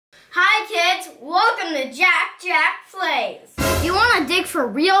Hi kids, welcome to JackJack Plays. You want to dig for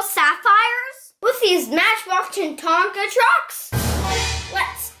real sapphires? With these Matchbox and Tonka trucks?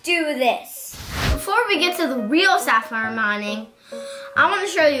 Let's do this. Before we get to the real sapphire mining, I want to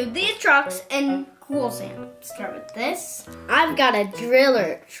show you these trucks in cool sand. Start with this. I've got a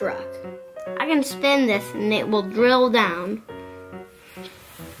driller truck. I can spin this and it will drill down.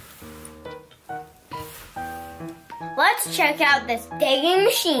 Let's check out this digging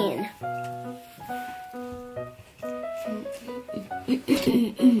machine.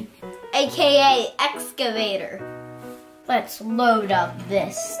 AKA excavator. Let's load up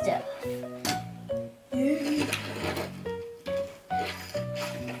this stuff.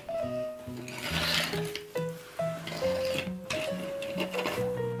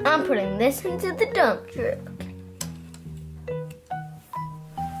 I'm putting this into the dump truck.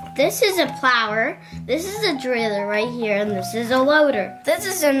 This is a plower, this is a driller right here, and this is a loader. This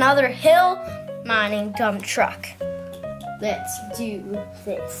is another hill mining dump truck. Let's do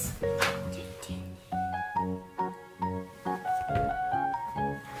this.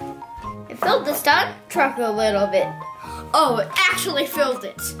 It filled this dump truck a little bit. Oh, it actually filled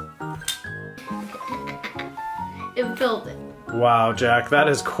it. It filled it. Wow, Jack, that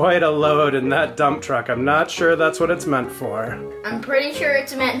is quite a load in that dump truck. I'm not sure that's what it's meant for. I'm pretty sure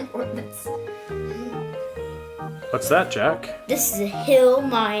it's meant for this. What's that, Jack? This is a hill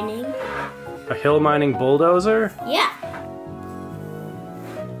mining. A hill mining bulldozer? Yeah.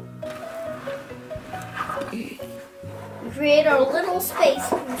 We create a little space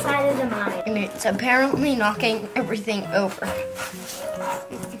inside of the mine, and it's apparently knocking everything over.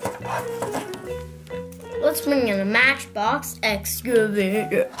 Let's bring in a Matchbox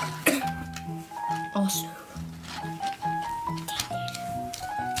excavator. Also.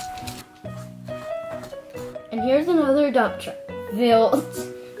 And here's another dump truck. Filled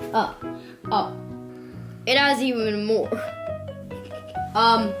up. It has even more.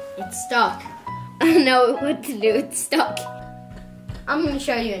 It's stuck. I don't know what to do, it's stuck. I'm gonna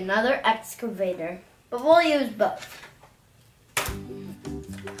show you another excavator, but we'll use both.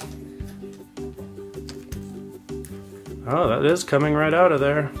 Oh, that is coming right out of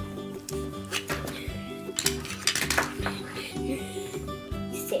there.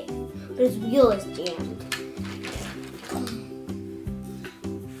 Safe, but his wheel is jammed.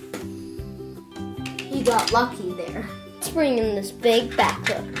 He got lucky there. Let's bring in this big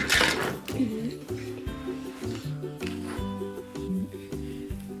backhoe.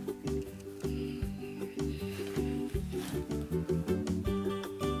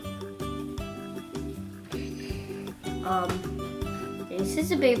 This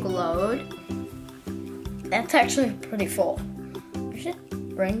is a big load. That's actually pretty full. We should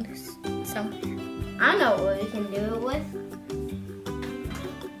bring this somewhere. I know what we can do it with.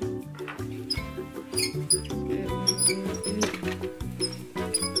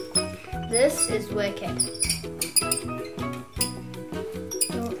 This is wicked.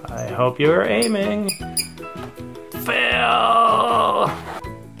 I hope you're aiming. Fail!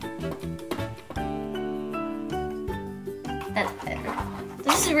 That's better.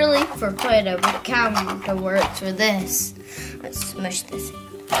 This is really for quite a counter works for this. Let's smush this in.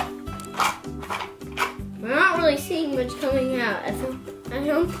 We're not really seeing much coming out. I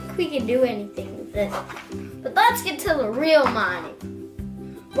don't think we can do anything with this. But let's get to the real mining.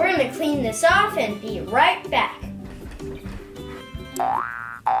 We're gonna clean this off and be right back.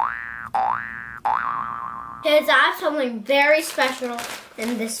 Kids, I have something very special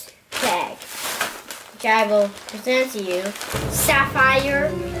in this bag, which I will present to you.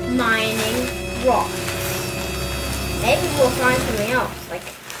 Sapphire mining rocks. Maybe we'll find something else, like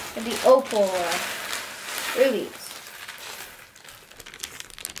maybe opal or rubies.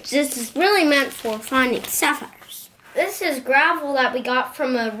 This is really meant for finding sapphires. This is gravel that we got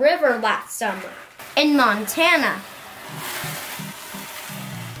from a river last summer in Montana.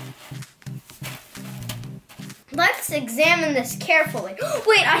 Let's examine this carefully.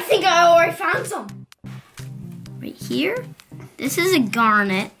 Wait, I think I already found some. Right here, this is a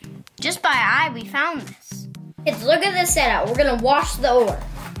garnet. Just by eye, we found this. Kids, look at this setup. We're gonna wash the ore.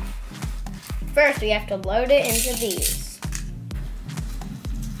 First, we have to load it into these.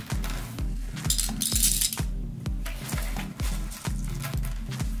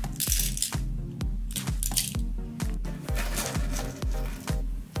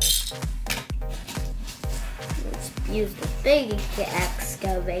 Let's use the big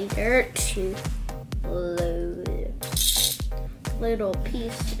excavator to load little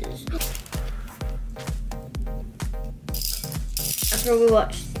pieces. After we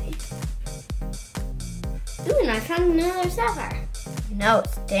watch these. Ooh, and I found another sapphire. No,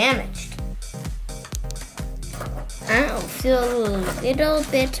 it's damaged. I'll fill a little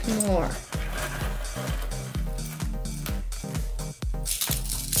bit more.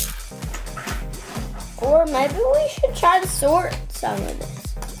 Or maybe we should try to sort some of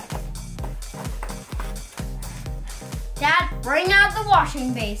this. Dad, bring out the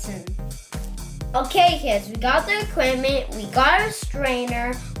washing basin. Okay, kids, we got the equipment, we got a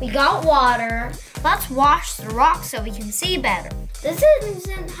strainer, we got water. Let's wash the rock so we can see better. This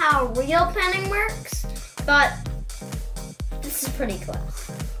isn't how real penning works, but this is pretty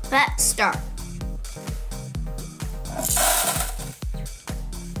close. Let's start.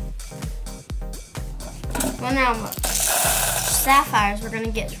 Well, now look. Sapphires we're gonna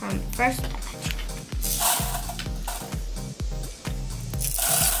get from the first batch.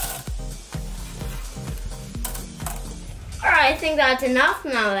 Alright, I think that's enough.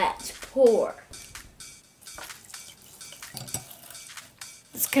 Now let's pour.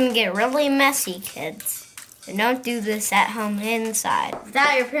 It's gonna get really messy, kids. So don't do this at home inside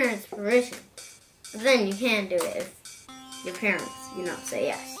without your parents' permission. But then you can do it if your parents, say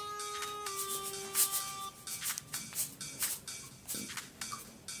yes.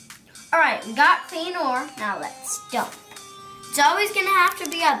 Alright, we got clean ore. Now let's dump. It's always gonna have to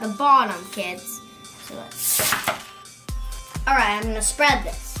be at the bottom, kids. So let's. Alright, I'm gonna spread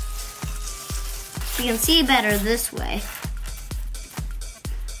this. You can see better this way.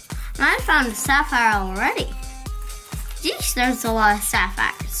 I found a sapphire already. Geez, there's a lot of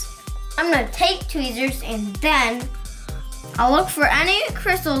sapphires. I'm gonna take tweezers and then I'll look for any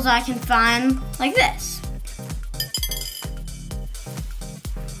crystals I can find like this.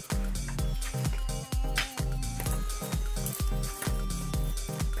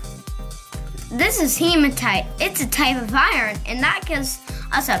 This is hematite. It's a type of iron, and that gives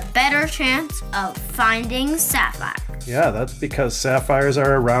us a better chance of finding sapphire. Yeah, that's because sapphires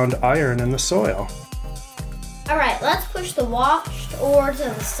are around iron in the soil. All right, let's push the washed ore to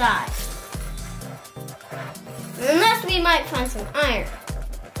the side. Unless we might find some iron.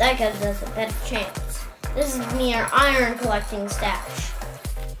 That gives us a better chance. This is near iron collecting stash.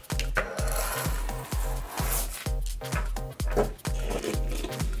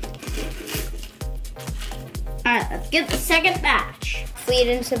 All right, let's get the second batch. Fleet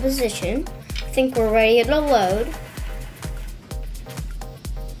into position. I think we're ready to load.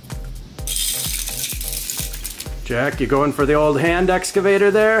 Jack, you going for the old hand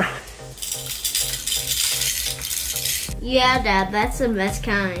excavator there? Yeah, Dad, that's the best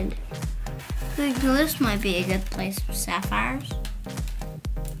kind. I think this might be a good place for sapphires.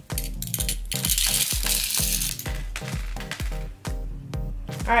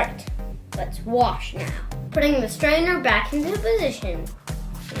 All right, let's wash now. Putting the strainer back into position.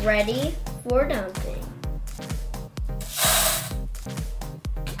 Ready for dumping.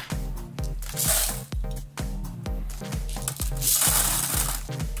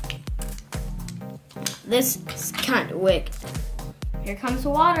 This is kind of wicked. Here comes the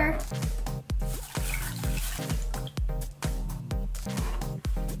water.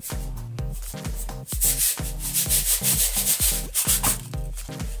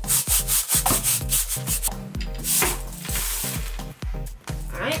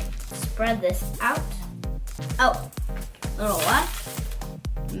 Spread this out. Oh, little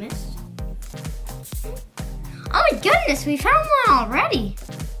what? Missed. Oh my goodness, we found one already.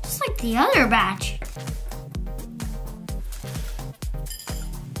 Just like the other batch.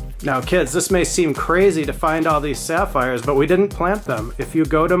 Now kids, this may seem crazy to find all these sapphires, but we didn't plant them. If you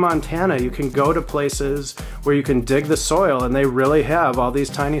go to Montana, you can go to places where you can dig the soil and they really have all these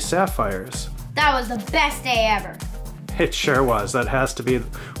tiny sapphires. That was the best day ever. It sure was. That has to be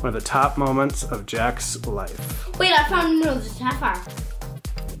one of the top moments of Jack's life. Wait, I found another sapphire.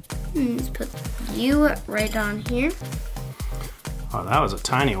 Let's put you right on here. Oh, that was a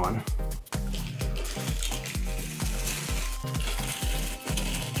tiny one.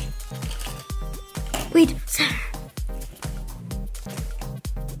 Wait, Sarah.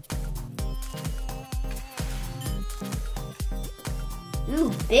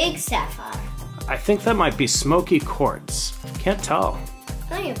 Ooh, big sapphire. I think that might be smoky quartz. Can't tell.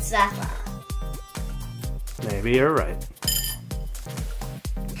 I think it's sapphire. Maybe you're right.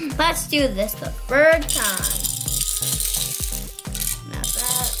 Let's do this the third time. Not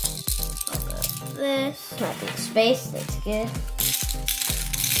that. Not this. Not big space. That's good.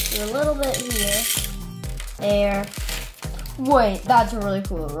 Do a little bit here. There. Wait, that's a really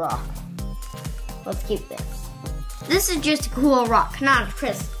cool rock. Let's keep this. This is just a cool rock, not a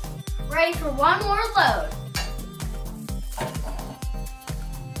crystal. Ready for one more load.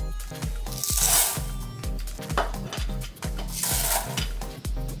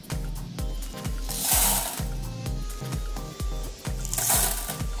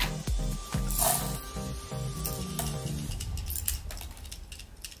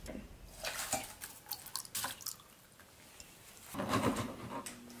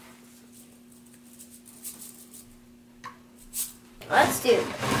 Let's do.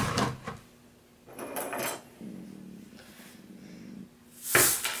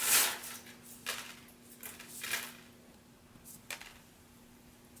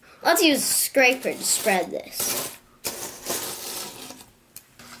 Let's use a scraper to spread this.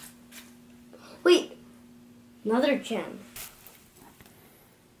 Wait, another gem.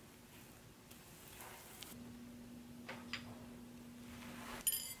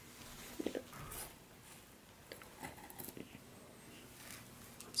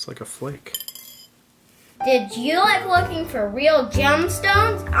 It's like a flake. Did you like looking for real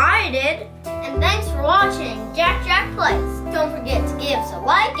gemstones? I did. And thanks for watching JackJack Plays. Don't forget to give us a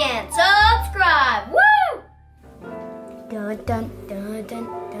like and subscribe. Woo! Dun dun dun dun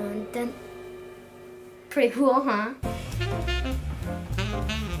dun dun. Pretty cool, huh?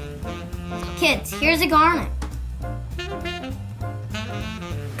 Kids, here's a garnet.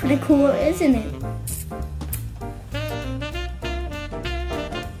 Pretty cool, isn't it?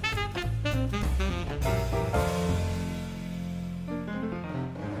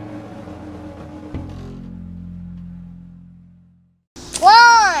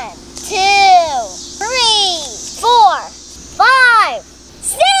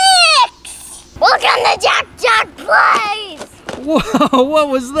 Welcome to JackJack Plays! Whoa, what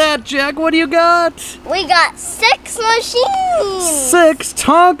was that, Jack? What do you got? We got 6 machines! 6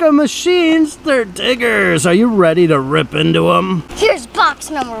 Tonka machines? They're diggers. Are you ready to rip into them? Here's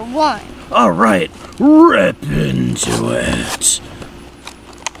box number 1. All right, rip into it.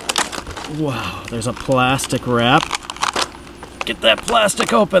 Wow, there's a plastic wrap. Get that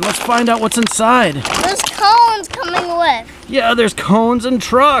plastic open. Let's find out what's inside. There's cones coming with. Yeah, there's cones and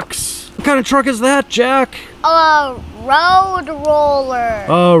trucks. What kind of truck is that, Jack? A road roller.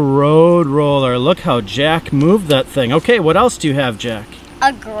 A road roller. Look how Jack moved that thing. Okay, what else do you have, Jack?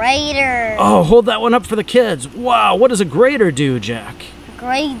 A grader. Oh, hold that one up for the kids. Wow, what does a grader do, Jack?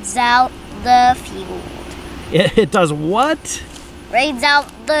 Grades out the field. It does what? Grades out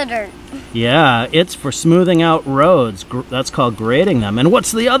the dirt. Yeah, it's for smoothing out roads. That's called grading them. And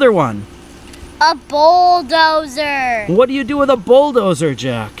what's the other one? A bulldozer. What do you do with a bulldozer,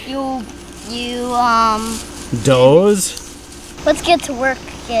 Jack? You Doze? Let's get to work,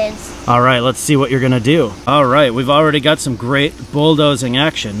 kids. All right, let's see what you're gonna do. All right, we've already got some great bulldozing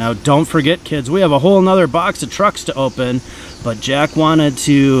action. Now, don't forget, kids, we have a whole nother box of trucks to open, but Jack wanted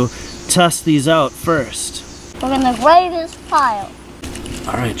to test these out first. We're gonna grade this pile.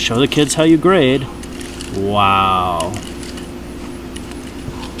 All right, show the kids how you grade. Wow.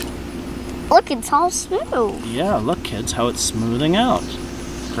 Look, it's all smooth. Yeah, look, kids, how it's smoothing out.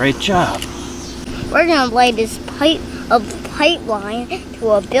 Great job. We're gonna lay this pipeline to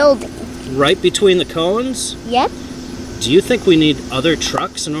a building. Right between the cones? Yep. Do you think we need other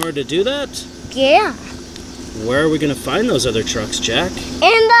trucks in order to do that? Yeah. Where are we gonna find those other trucks, Jack? In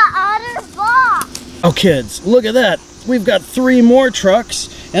the other box. Oh, kids, look at that. We've got 3 more trucks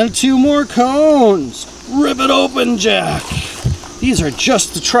and 2 more cones. Rip it open, Jack. These are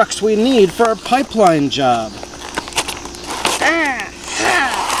just the trucks we need for our pipeline job.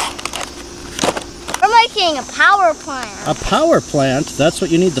 We're making a power plant. A power plant? That's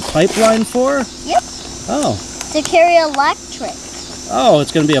what you need the pipeline for? Yep. Oh. To carry electric. Oh,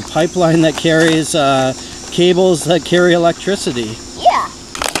 it's going to be a pipeline that carries cables that carry electricity. Yeah.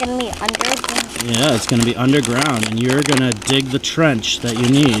 It's going to be underground. Yeah, it's going to be underground, and you're going to dig the trench that you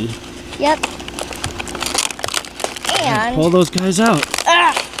need. Yep. And pull those guys out.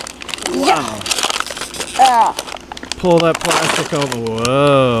 Wow. Pull that plastic over.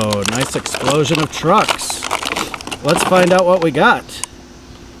 Whoa, nice explosion of trucks. Let's find out what we got.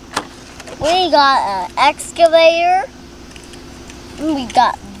 We got an excavator. And we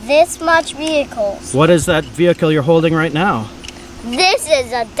got this much vehicles. What is that vehicle you're holding right now? This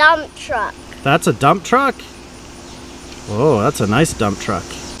is a dump truck. That's a dump truck? Whoa, that's a nice dump truck.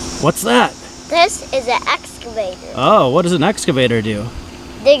 What's that? This is an excavator. Oh, what does an excavator do?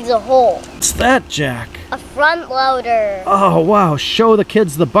 Digs a hole. What's that, Jack? A front loader. Oh, wow. Show the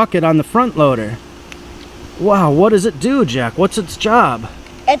kids the bucket on the front loader. Wow, what does it do, Jack? What's its job?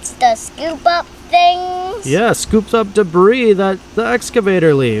 It's to scoop up things. Yeah, scoops up debris that the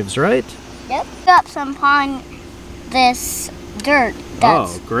excavator leaves, right? Yep. Got some on this dirt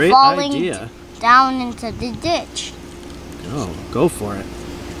that's great falling idea. Down into the ditch. Oh, go for it.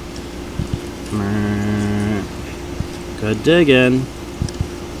 Good digging.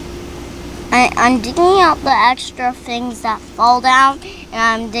 I'm digging out the extra things that fall down,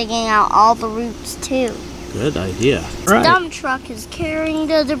 and I'm digging out all the roots too. Good idea. This dump truck is carrying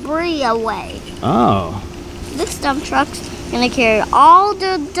the debris away. Oh. This dump truck's gonna carry all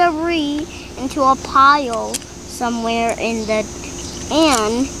the debris into a pile somewhere in the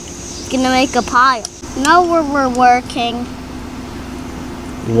and gonna make a pile. Now we're working.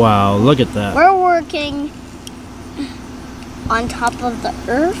 Wow, look at that. We're working on top of the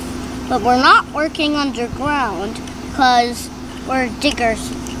earth, but we're not working underground because we're diggers.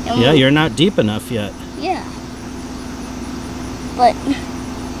 And Yeah, you're not deep enough yet. Yeah. But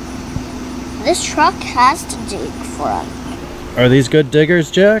this truck has to dig for us. Are these good diggers,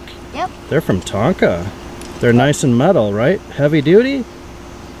 Jack? Yep. They're from Tonka. They're nice and metal, right? Heavy duty?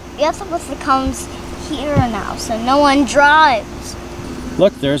 Yep, but it comes here now, so no one drives.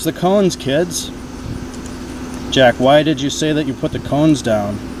 Look, there's the cones, kids. Jack, why did you say that you put the cones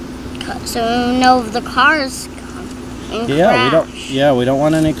down? So no of the cars come and crash. We don't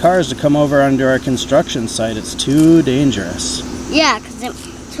want any cars to come over under our construction site. It's too dangerous. Yeah,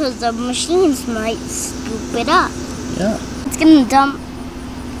 because the machines might scoop it up. Yeah. It's gonna dump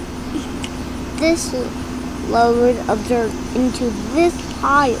this load of dirt into this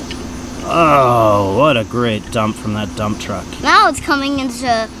pile. Oh, what a great dump from that dump truck. Now it's coming into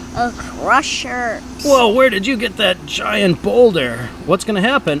a crusher. Whoa, where did you get that giant boulder? What's gonna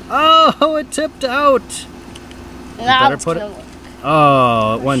happen? Oh, it tipped out. Now better it's put gonna work.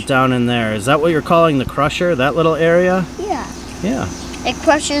 Oh, it went down in there. Is that what you're calling the crusher, that little area? Yeah. Yeah. It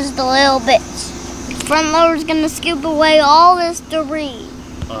crushes the little bits. The front loader's gonna scoop away all this debris.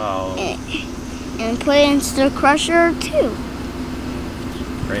 Oh. And put it into the crusher too.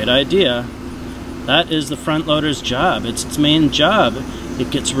 Great idea. That is the front loader's job. It's its main job. It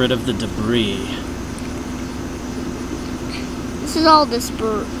gets rid of the debris. This is all this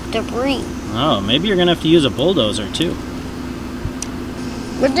debris. Oh, maybe you're gonna have to use a bulldozer too.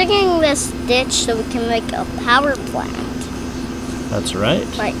 We're digging this ditch so we can make a power plant. That's right.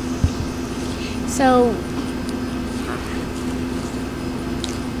 Right. So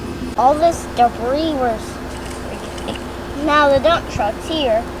all this debris was now the dump truck's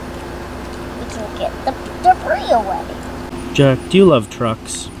here. We can get the debris away. Jack, do you love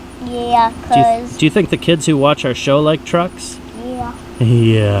trucks? Yeah, cause Do you think the kids who watch our show like trucks? yeah.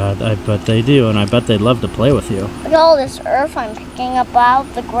 Yeah, I bet they do, and I bet they'd love to play with you. Look at all this earth I'm picking up out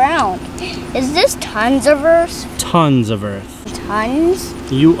of the ground. Is this tons of earth? Tons of earth. Tons?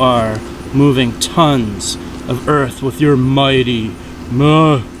 You are moving tons of earth with your mighty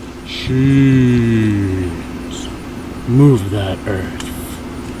machines. Move that earth.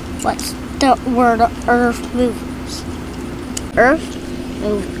 What's the word earth movers? Earth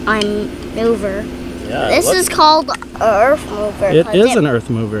move. I'm mover. Yeah, This is called earth mover. It is an earth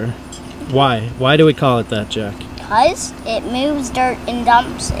mover. Why? Why do we call it that, Jack? Because it moves dirt and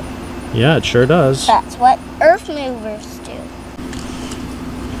dumps it. Yeah, it sure does. That's what earth movers do.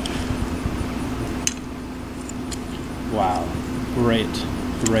 Wow. Great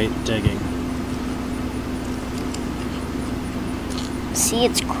digging. See,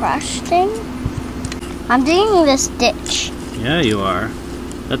 it's crushing. I'm digging this ditch. Yeah, you are.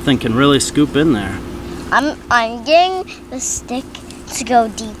 That thing can really scoop in there. I'm getting the stick to go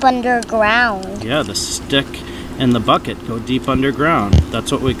deep underground. Yeah, the stick and the bucket go deep underground.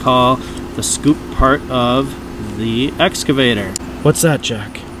 That's what we call the scoop part of the excavator. What's that,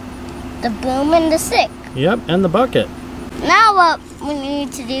 Jack? The boom and the stick. Yep, and the bucket. Now what we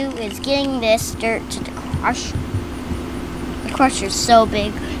need to do is getting this dirt to the crusher. The crusher's so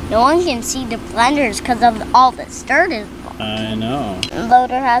big, no one can see the blenders because of all this dirt is. I know. The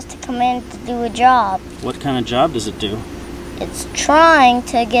loader has to come in to do a job. What kind of job does it do? It's trying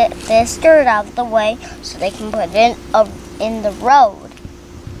to get this dirt out of the way so they can put it in the road.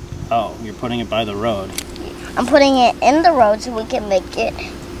 Oh, you're putting it by the road. I'm putting it in the road so we can make it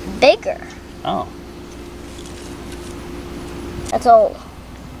bigger. Oh. That's all.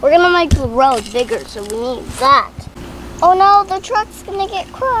 We're gonna make the road bigger, so we need that. Oh no, the truck's gonna get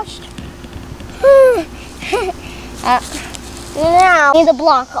crushed. Now we need to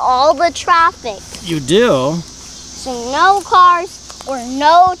block all the traffic. You do? So no cars or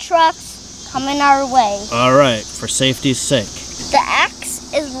no trucks coming our way. All right, for safety's sake. The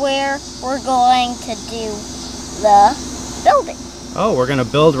X is where we're going to do the building. Oh, we're gonna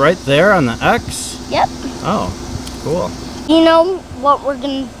build right there on the X? Yep. Oh, cool. You know what we're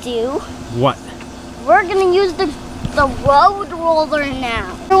gonna do? What? We're gonna use the road roller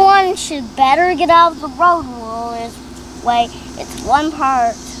now. Everyone should better get out of the road roller's way. It's one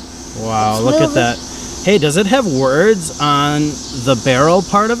part. Wow, It's look at moving. that. Hey, does it have words on the barrel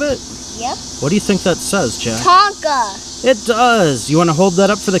part of it? Yep. What do you think that says, Jack? Tonka. It does. You want to hold that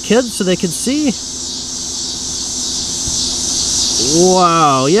up for the kids so they can see?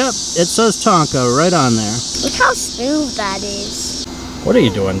 Wow, yep, it says Tonka right on there. Look how smooth that is. What are you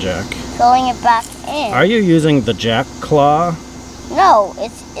doing, Jack? Filling it back in. Are you using the jack claw? No,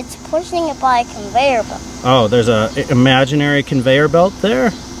 it's pushing it by a conveyor belt. Oh, there's a imaginary conveyor belt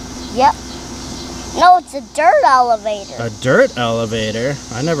there? Yep. No, it's a dirt elevator. A dirt elevator?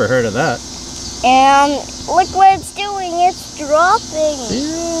 I never heard of that. And look what it's doing. It's dropping.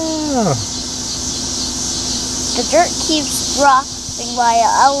 Yeah. The dirt keeps dropping by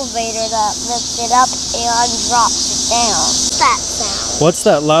an elevator that lifts it up and drops it down. What's that sound? What's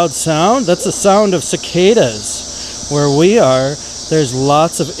that loud sound? That's the sound of cicadas. Where we are, there's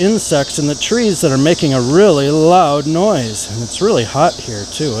lots of insects in the trees that are making a really loud noise. And it's really hot here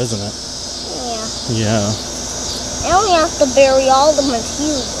too, isn't it? Yeah. Now we have to bury all the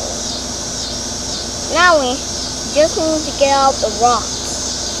material. Now we just need to get out the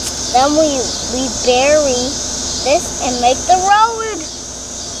rocks. Then we bury this and make the road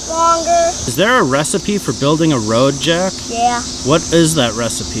longer. Is there a recipe for building a road, Jack? Yeah. What is that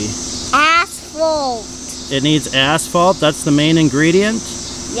recipe? Asphalt. It needs asphalt? That's the main ingredient?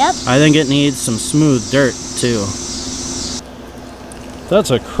 Yep. I think it needs some smooth dirt too.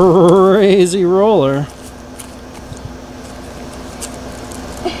 That's a crazy roller.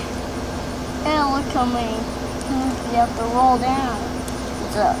 And look how many times we have to roll down.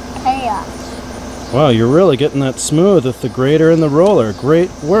 It's a chaos. Wow, you're really getting that smooth with the grader and the roller.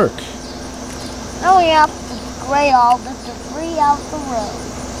 Great work. Now we have to grate all the debris out the road.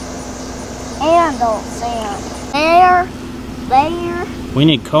 And all sand. There. We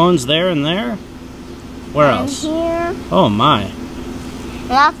need cones there and there? Where and else? Here. Oh my.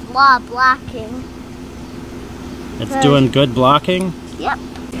 That's a lot of blocking. It's doing good blocking? Yep.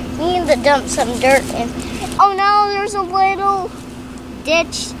 We need to dump some dirt in. Oh no, there's a little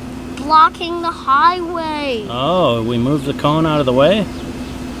ditch blocking the highway. Oh, we moved the cone out of the way?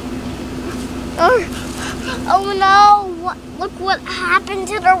 Oh no, look what happened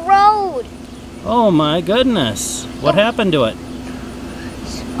to the road. Oh my goodness. What happened to it?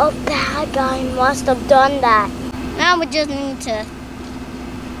 A bad guy must have done that. Now we just need to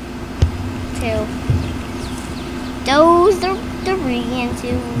doze the debris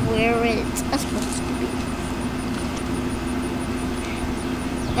into where it's supposed to be.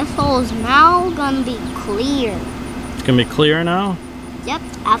 This hole is now gonna be clear. It's gonna be clear now? Yep,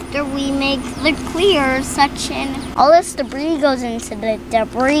 after we make the clear section, all this debris goes into the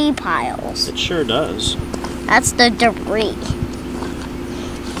debris piles. It sure does. That's the debris.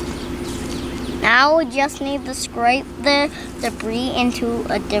 Now we just need to scrape the debris into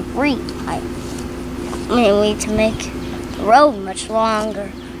a debris pipe. We need to make the road much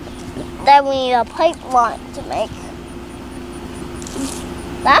longer. Then we need a pipeline to make.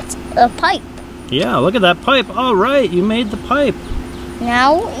 That's a pipe. Yeah, look at that pipe. All right, you made the pipe.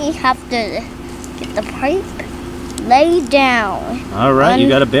 Now we have to get the pipe laid down. All right, you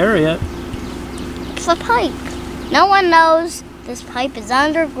gotta bury it. It's a pipe. No one knows this pipe is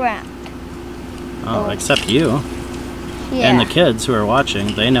underground. Oh, except you. Yeah. And the kids who are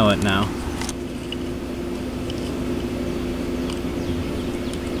watching, they know it now.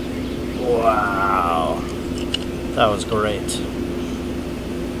 Wow. That was great.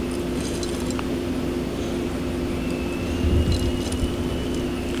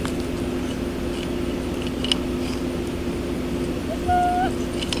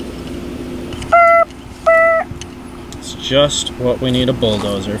 It's just what we need a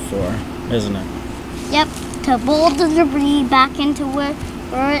bulldozer for, isn't it? Yep, to build the debris back into where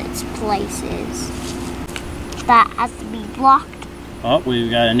its place is. That has to be blocked. Oh, we've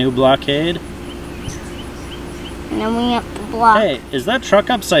got a new blockade. And then we have to block. Hey, is that truck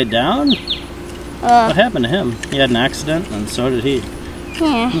upside down? What happened to him? He had an accident, and so did he.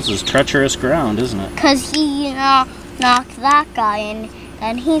 Yeah. This is treacherous ground, isn't it? Because he knocked that guy in,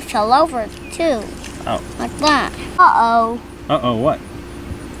 and he fell over too. Oh. Like that. Uh-oh. Uh-oh, what?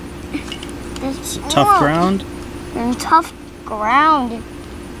 It's tough ground? And tough ground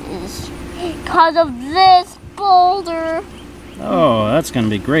is because of this boulder. Oh, that's going to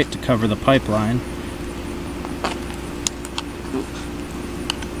be great to cover the pipeline.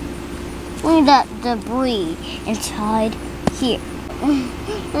 We need that debris inside here.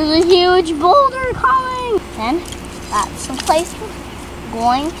 There's a huge boulder coming. Then that's the place we're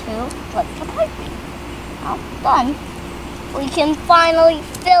going to put the pipe in. Now done. We can finally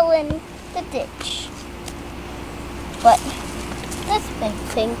fill in the ditch. But this big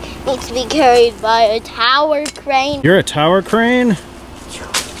thing needs to be carried by a tower crane. You're a tower crane?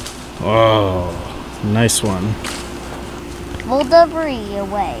 Whoa, nice one. Pull debris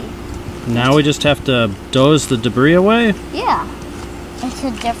away. Now we just have to doze the debris away? Yeah. It's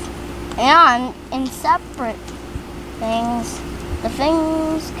a different, and in separate things, the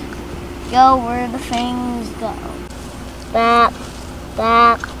things go where the things go. That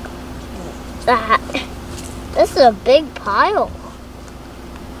that. This is a big pile.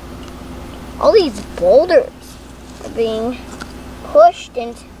 All these boulders are being pushed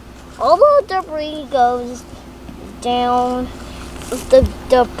and all the debris goes down. The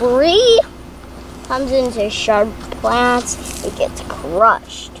debris comes into sharp plants. It gets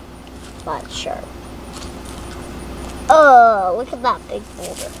crushed by the sharp. Oh, look at that big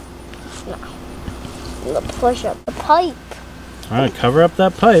boulder. Now, I'm gonna push up the pipe. All right, cover up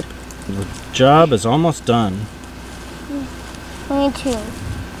that pipe. The job is almost done. We need to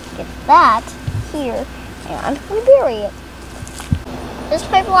get that here and we bury it. This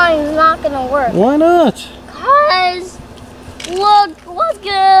pipeline is not gonna work. Why not? Because look what's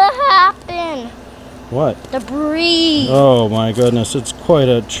gonna happen. What? Debris. Oh my goodness, it's quite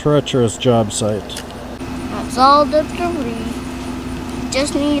a treacherous job site. That's all the debris.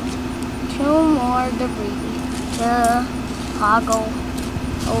 Just need 2 more debris to toggle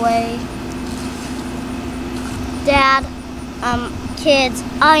away. Dad, kids,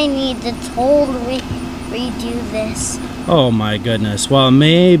 I need to totally redo this. Oh my goodness. Well,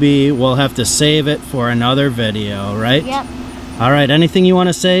 maybe we'll have to save it for another video, right? Yep. All right, anything you want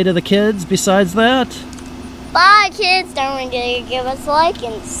to say to the kids besides that? Bye, kids. Don't forget to give us a like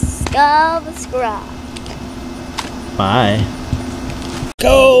and subscribe. Bye.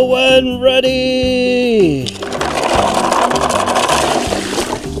 Go when ready!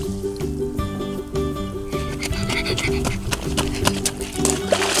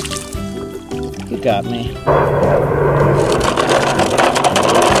 You got me.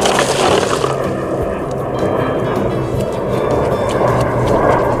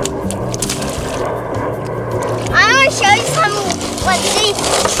 I want to show you some what these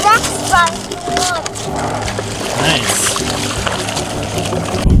trucks are. Nice.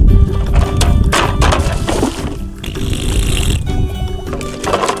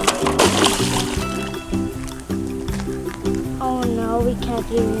 Oh no, we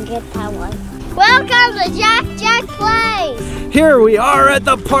can't even get that one. Welcome to JackJack Plays. Here we are at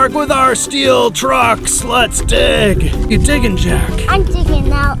the park with our steel trucks. Let's dig. You digging, Jack? I'm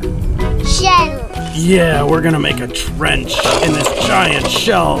digging out shells. Yeah, we're gonna make a trench in this giant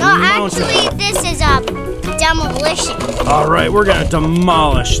shell. No, actually, this is a demolition. All right, we're gonna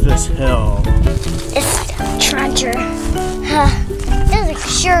demolish this hill. This trencher. This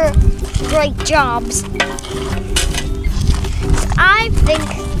is sure great jobs. I think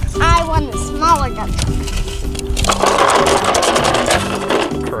I want a smaller dump truck.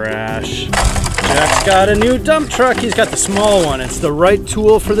 Crash. Jack's got a new dump truck. He's got the small one. It's the right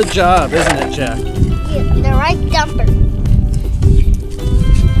tool for the job, isn't it, Jack? Yeah, the right dumper.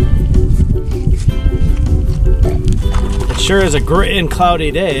 It sure is a gray and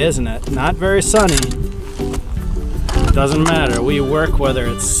cloudy day, isn't it? Not very sunny. Doesn't matter. We work whether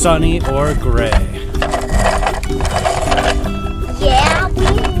it's sunny or gray. Yeah, we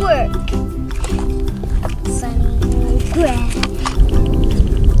work. Sunny or gray.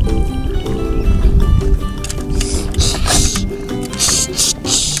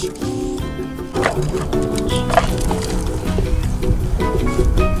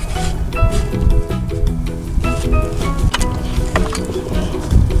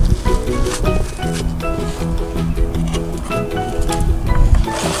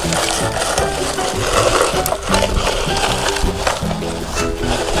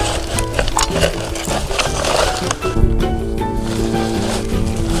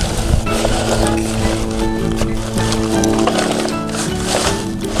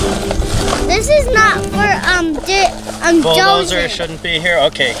 Bulldozer shouldn't be here.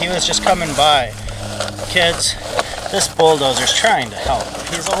 Okay, he was just coming by. Kids, this bulldozer's trying to help.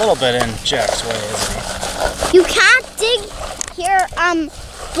 He's a little bit in Jack's way, isn't he? You can't dig here,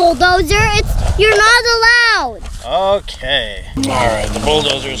 bulldozer. You're not allowed. Okay. All right, the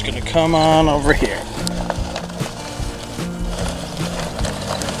bulldozer's gonna come on over here.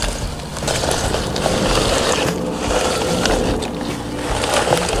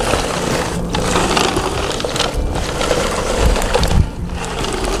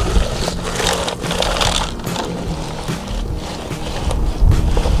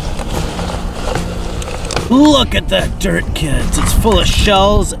 Look at that dirt, kids. It's full of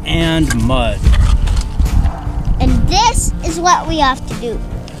shells and mud. And this is what we have to do.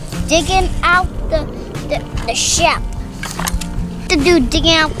 Digging out the shell. Digging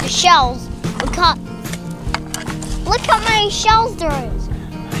out the shells. Because look how many shells there is.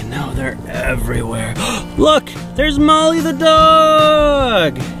 I know, they're everywhere. Look, there's Molly the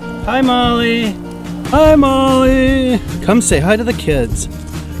dog. Hi, Molly. Hi, Molly. Come say hi to the kids.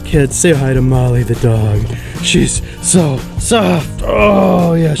 Kids, say hi to Molly the dog. She's so soft.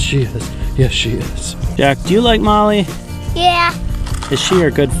 Oh, yes she is. Yes she is. Jack, do you like Molly? Yeah. Is she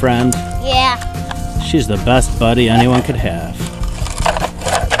your good friend? Yeah. She's the best buddy anyone could have.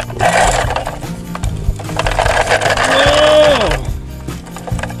 Whoa!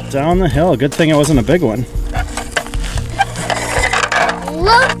 Down the hill. Good thing it wasn't a big one.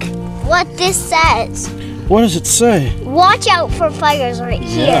 Look what this says. What does it say? Watch out for fires right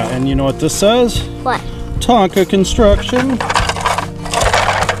here. Yeah, and you know what this says? What? Tonka Construction.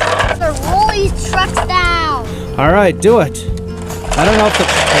 Roll these trucks down. All right, do it. I don't know if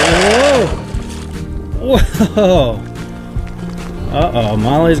it's... Whoa! Whoa! Uh-oh,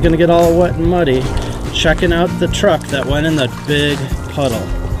 Molly's gonna get all wet and muddy checking out the truck that went in the big puddle.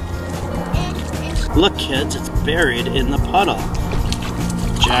 Look, kids, it's buried in the puddle.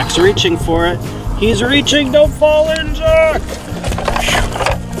 Jack's reaching for it. He's reaching, don't fall in, Jack!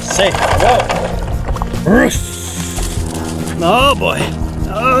 Safe, whoa! Oh boy.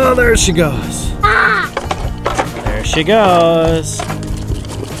 Oh, there she goes. Ah! There she goes.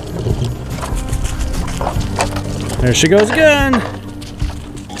 There she goes again.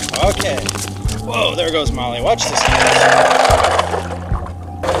 Okay. Whoa, there goes Molly. Watch this.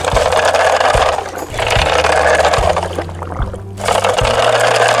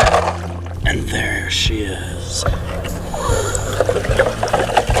 And there she is.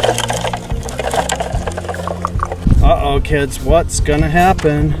 Uh-oh, kids, what's gonna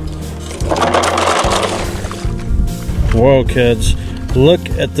happen? Whoa, kids, look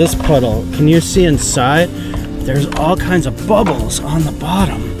at this puddle. Can you see inside? There's all kinds of bubbles on the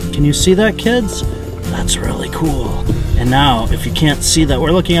bottom. Can you see that, kids? That's really cool. And now, if you can't see that,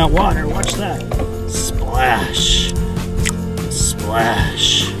 we're looking at water. Watch that. Splash.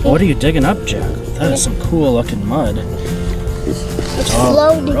 Splash. What are you digging up, Jack? That is some cool looking mud. It's oh,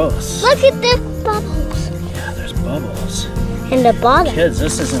 floating. Gross. Look at the bubbles. Yeah, there's bubbles. In the bottom. Kids,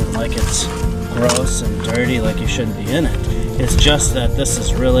 this isn't like it's gross and dirty like you shouldn't be in it. It's just that this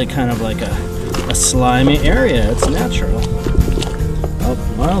is really kind of like a slimy area. It's natural. Oh,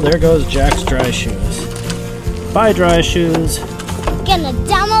 well, there goes Jack's dry shoes. Bye, dry shoes. Gonna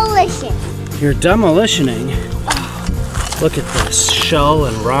demolition. You're demolitioning? Look at this shell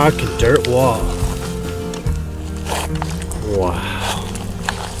and rock and dirt wall. Wow.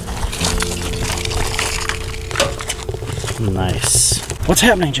 Nice. What's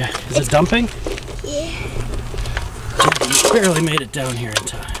happening, Jack? Is it dumping? Yeah. You barely made it down here in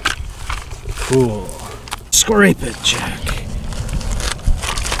time. Cool. Scrape it, Jack.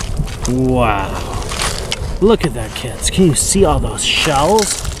 Wow. Look at that, kids. Can you see all those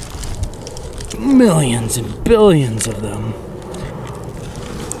shells? Millions and billions of them.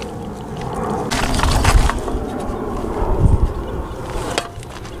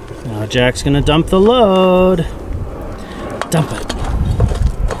 Now Jack's gonna dump the load. Dump it.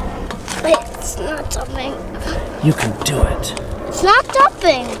 Wait, it's not dumping. You can do it. It's not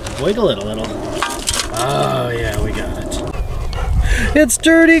dumping. Wiggle it a little. Oh yeah, we got it. It's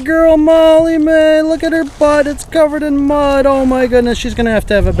dirty girl Molly, man. Look at her butt. It's covered in mud. Oh my goodness, she's gonna have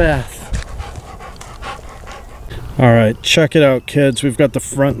to have a bath. All right, check it out, kids. We've got the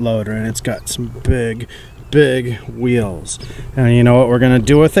front loader and it's got some big, big wheels. And you know what we're gonna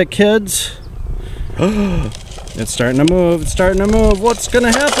do with it, kids? It's starting to move. It's starting to move. What's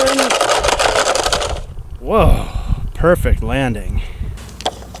gonna happen? Whoa, perfect landing.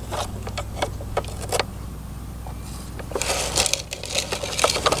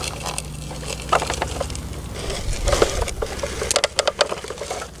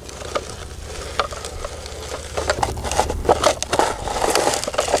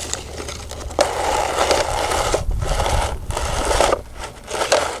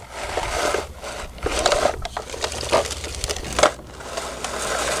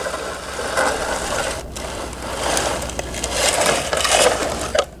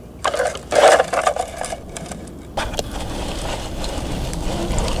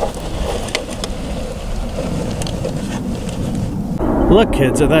 Look,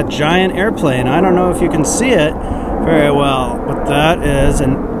 kids, at that giant airplane. I don't know if you can see it very well, but that is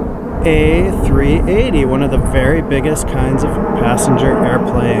an A380, one of the very biggest kinds of passenger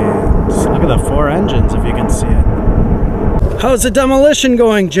airplanes. Look at the 4 engines, if you can see it. How's the demolition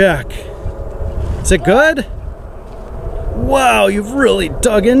going, Jack? Is it good? Wow, you've really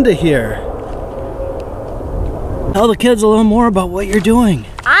dug into here. Tell the kids a little more about what you're doing.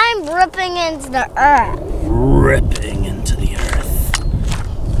 I'm ripping into the earth. Ripping into the earth.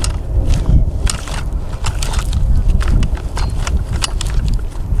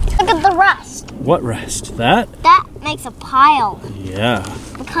 Look at the rust. What rust? That? That makes a pile. Yeah.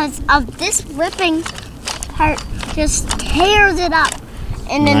 Look because of this ripping part just tears it up.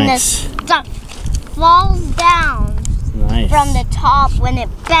 And then the stuff falls down from the top when it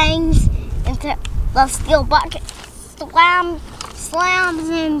bangs into the steel bucket, slams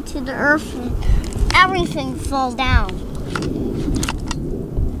into the earth, and everything falls down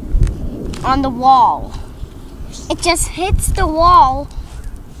on the wall. It just hits the wall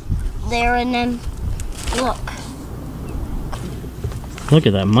there, and then look. Look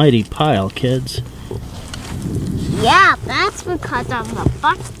at that mighty pile, kids. Yeah, that's because of the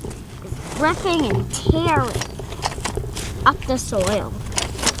bucket is ripping and tearing up the soil.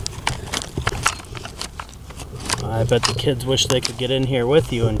 I bet the kids wish they could get in here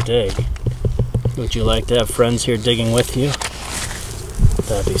with you and dig. Would you like to have friends here digging with you?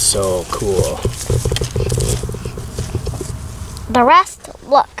 That'd be so cool. The rest,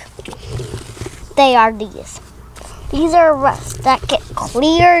 look, they are these. These are rust that get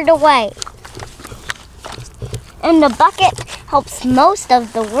cleared away. And the bucket helps most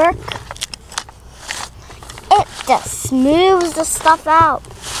of the work. It just smooths the stuff out.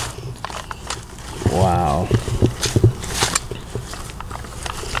 Wow.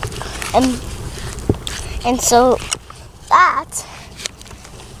 And so that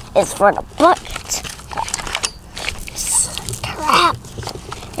is for the bucket. Scrap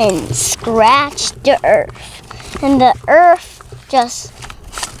and scratch the earth. And the earth just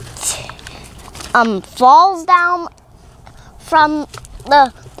falls down from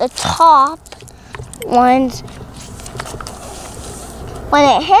the top ones. When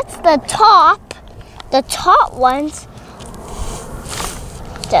it hits the top ones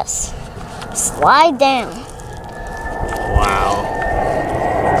just slide down. Wow.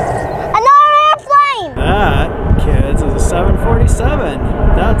 Another airplane! That, kids, is a 747.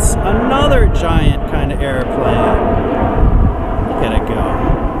 That's another giant kind of airplane. Look at it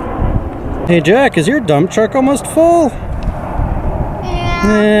go. Hey Jack, is your dump truck almost full?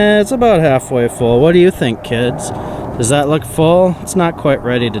 Yeah, it's about halfway full. What do you think, kids? Does that look full? It's not quite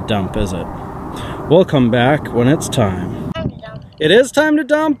ready to dump, is it? We'll come back when it's time. Time to dump. It is time to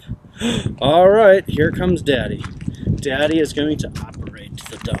dump? All right, here comes Daddy. Daddy is going to operate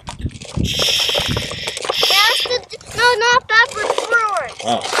the dump. No, not backwards, forwards.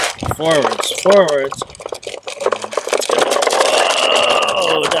 Oh, forwards.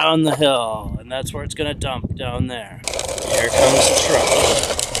 Whoa, down the hill. And that's where it's going to dump, down there. Here comes the truck.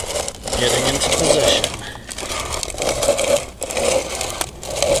 Getting into position.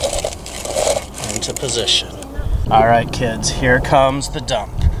 Into position. All right, kids, here comes the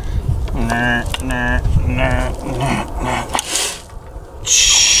dump. Nah, nah, nah, nah, nah.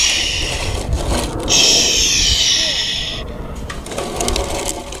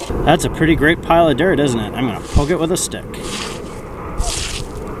 That's a pretty great pile of dirt, isn't it? I'm gonna poke it with a stick.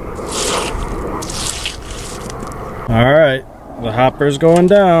 All right, the hopper's going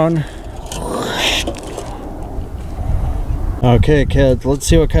down. Okay, kids, let's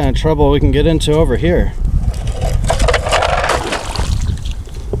see what kind of trouble we can get into over here.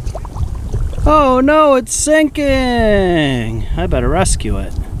 Oh no, it's sinking! I better rescue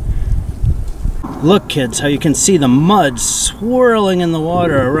it. Look, kids, how you can see the mud swirling in the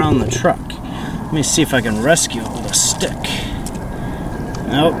water around the truck. Let me see if I can rescue it with a stick.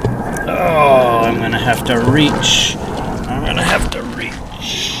 Nope. Oh, I'm gonna have to reach.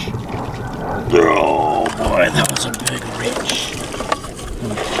 Oh boy, that was a big reach.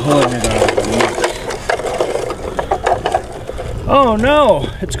 I'm pulling it out of the muck. Oh no,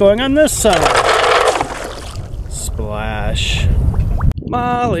 it's going on this side. Splash.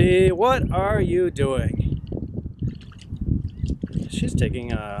 Molly, what are you doing? She's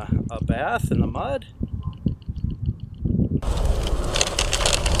taking a bath in the mud.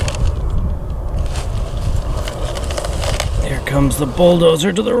 Here comes the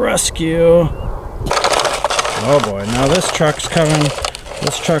bulldozer to the rescue. Oh boy, now this truck's coming.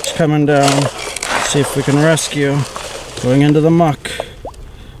 This truck's coming down. Let's see if we can rescue. Going into the muck.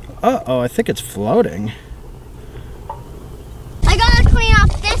 Uh-oh, I think it's floating. I gotta clean up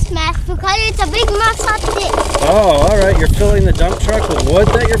this mess because it's a big mess up there. Oh, alright, you're filling the dump truck with wood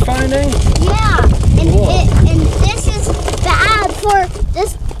that you're finding? Yeah, Cool. and this is bad for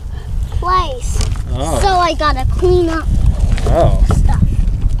this place. Oh. So I gotta clean up stuff.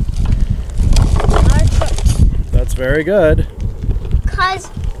 That's very good. Because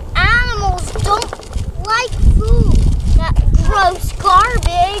animals don't like food that gross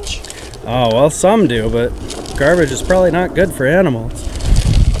garbage. Oh, well, some do, but garbage is probably not good for animals.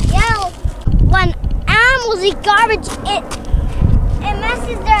 Yeah, when animals eat garbage, it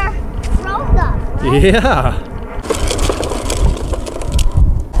messes their throat up, right? Yeah.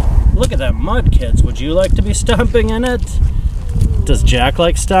 Look at that mud, kids. Would you like to be stomping in it? Does Jack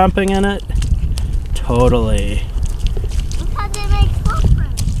like stomping in it? Totally. Because it makes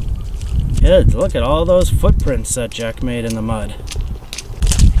footprints. Kids, look at all those footprints that Jack made in the mud.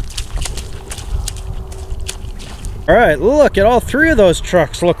 Alright, look at all 3 of those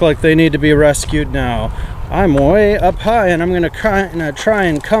trucks look like they need to be rescued now. I'm way up high and I'm going to try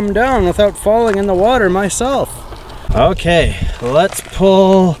and come down without falling in the water myself. Okay, let's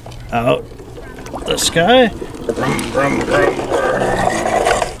pull out this guy. Brum, brum, brum.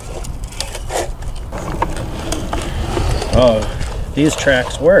 Oh, these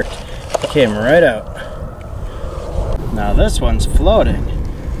tracks worked. They came right out. Now this one's floating,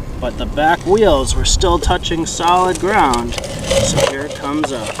 but the back wheels were still touching solid ground. So here it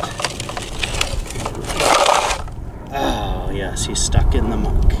comes up. Oh yes, he's stuck in the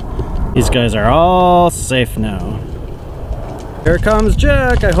muck. These guys are all safe now. Here comes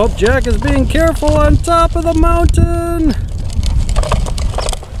Jack. I hope Jack is being careful on top of the mountain.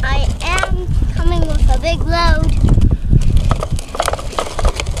 I am coming with a big load.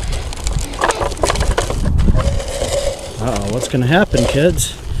 Uh-oh, what's gonna happen,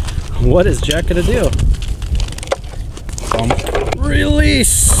 kids? What is Jack gonna do? Bump.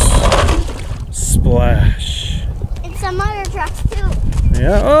 Release! Splash. And some other trucks too.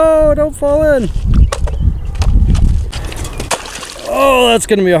 Yeah, oh, don't fall in. Oh, that's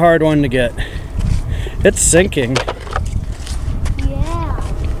gonna be a hard one to get. It's sinking. Yeah.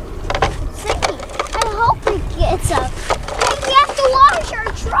 It's sinking. I hope it gets up. We have to wash our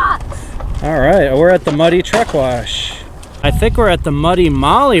trucks. Alright, we're at the muddy truck wash. I think we're at the muddy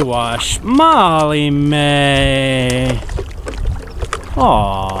Molly wash. Molly May.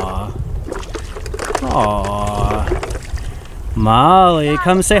 Aww. Aww. Molly,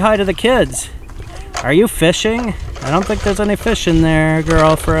 come say hi to the kids. Are you fishing? I don't think there's any fish in there,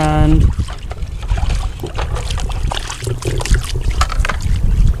 girlfriend.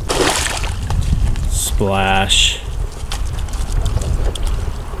 Splash.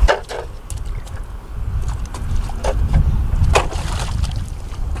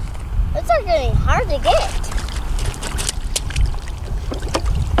 It's not getting hard to get.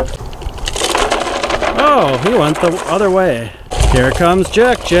 Oh, he went the other way. Here comes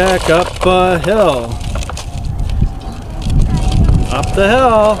JackJack up a hill. Up the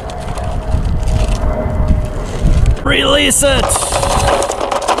hill. Release it!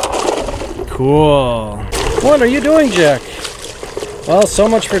 Cool. What are you doing, Jack? Well, so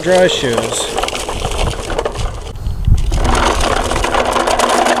much for dry shoes.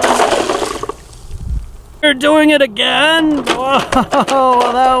 You're doing it again? Whoa,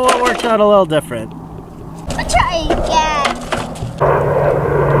 that worked out a little different. I'll try again.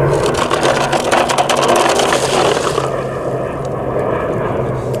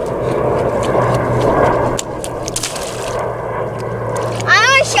 I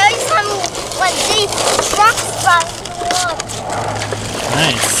want to show you some what these trucks want.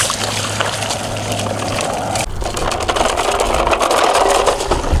 Nice.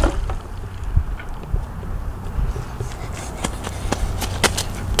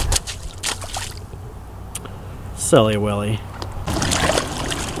 Silly Willy.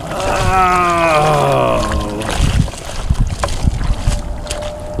 Oh.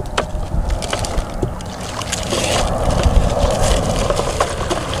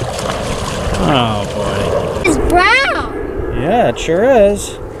 Oh boy. It's brown. Yeah, it sure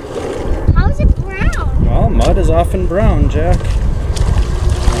is. How is it brown? Well, mud is often brown, Jack.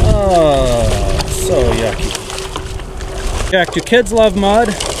 Oh, so yucky. Jack, do kids love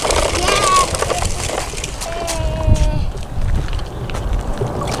mud?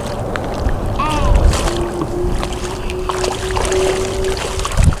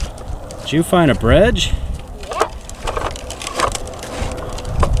 Did you find a bridge? Yep.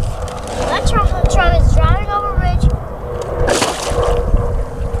 That truck is driving over a bridge.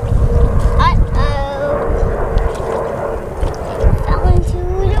 Uh-oh. It fell into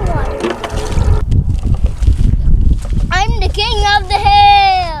the water. I'm the king of the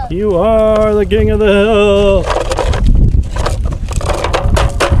hill. You are the king of the hill.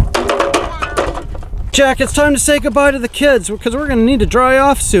 Jack, it's time to say goodbye to the kids because we're going to need to dry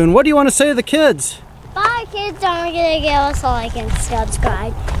off soon. What do you want to say to the kids? Bye, kids. Don't forget to give us a like and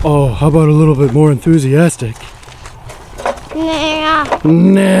subscribe. Oh, how about a little bit more enthusiastic? Nah.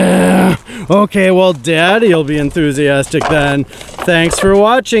 Nah. Okay, well, Daddy'll be enthusiastic then. Thanks for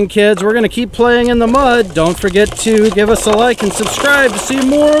watching, kids. We're going to keep playing in the mud. Don't forget to give us a like and subscribe to see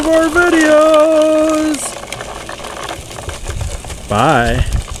more of our videos. Bye.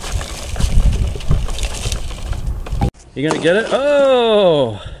 You gonna get it?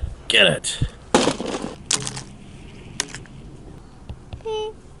 Oh! Get it.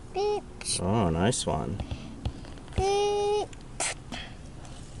 Beep, beep, Oh, nice one. beep.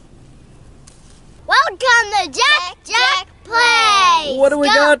 Welcome to JackJack Plays. What do we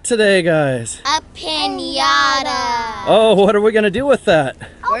got today, guys? A pinata. Oh, what are we gonna do with that?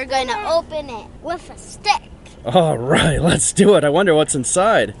 We're gonna open it with a stick. All right, let's do it. I wonder what's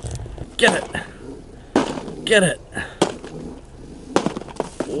inside. Get it. Get it.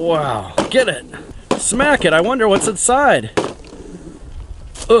 Wow, get it. Smack it. I wonder what's inside.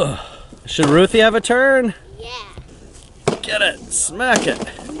 Ugh. Should Ruthie have a turn? Yeah. Get it. Smack it.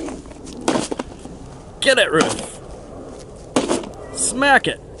 Get it, Ruth. Smack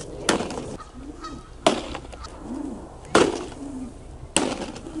it.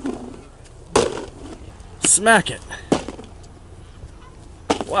 Smack it.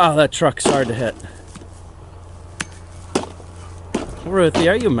 Wow, that truck's hard to hit. Ruthie,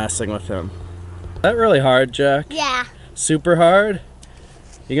 are you messing with him? Is that really hard, Jack? Yeah. Super hard?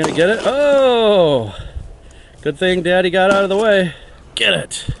 You gonna get it? Oh! Good thing Daddy got out of the way. Get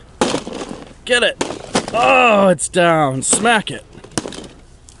it. Get it. Oh, it's down. Smack it.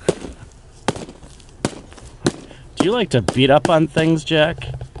 Do you like to beat up on things, Jack?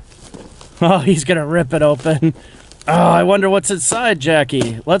 Oh, he's gonna rip it open. Oh, I wonder what's inside,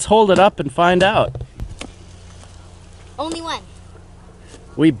 Jackie. Let's hold it up and find out. Only one.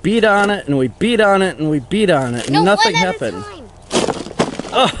 We beat on it and we beat on it and we beat on it and No, nothing one at happened. a time.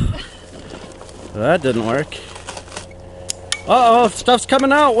 Oh, that didn't work. Uh-oh, stuff's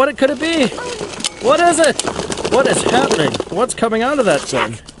coming out. What could it be? What is it? What is happening? What's coming out of that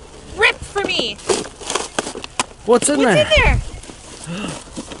thing? Rip for me. What's in there? What's in there?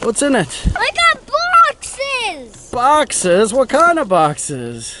 What's in it? I got boxes. Boxes? What kind of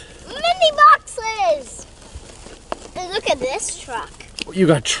boxes? Mini boxes. And look at this truck. You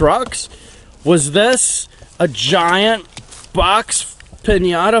got trucks? Was this a giant box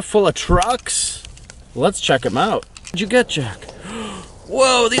pinata full of trucks? Let's check them out. What'd you get, Jack?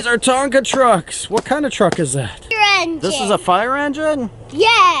 Whoa, these are Tonka trucks. What kind of truck is that? Your engine. This is a fire engine?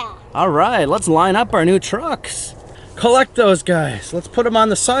 Yeah. All right, let's line up our new trucks. Collect those guys. Let's put them on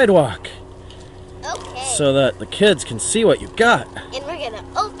the sidewalk Okay. so that the kids can see what you got. And we're gonna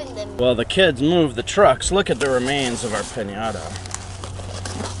open them. While the kids move the trucks, look at the remains of our pinata.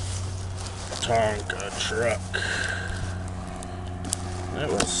 Tonka truck. It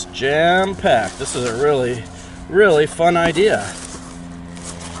was jam-packed. This is a really, really fun idea.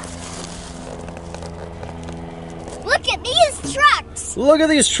 Look at these trucks. Look at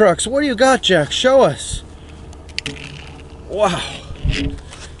these trucks. What do you got, Jack? Show us. Wow.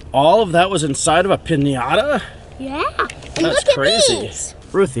 All of that was inside of a pinata? Yeah. And That's look at crazy. these.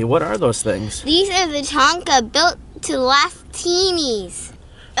 Ruthie, what are those things? These are the Tonka built to last teenies.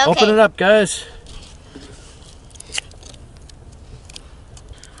 Okay. Open it up, guys.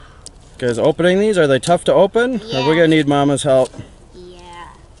 Guys, opening these, are they tough to open? Or are we gonna need Mama's help? Yeah.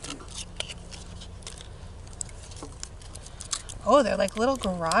 Oh, they're like little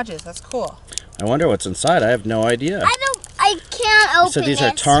garages. That's cool. I wonder what's inside. I have no idea. I can't open So these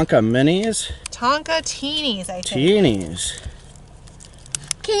this. are Tonka minis? Tonka teenies, I think. Teenies.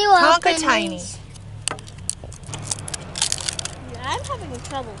 Can you Tonka open tiny. these? Yeah, I'm having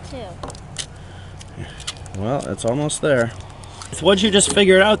trouble too. Well, it's almost there. What'd you just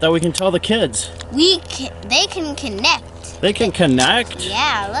figure out that we can tell the kids? They can connect. They can connect?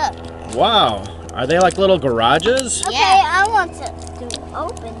 Yeah, look. Wow. Are they like little garages? Okay, I want to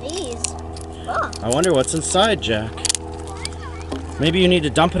open these. Oh. I wonder what's inside, Jack. Maybe you need to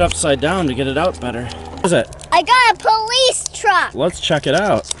dump it upside down to get it out better. What is it? I got a police truck. Let's check it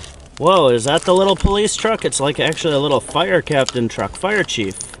out. Whoa, is that the little police truck? It's like actually a little fire captain truck, fire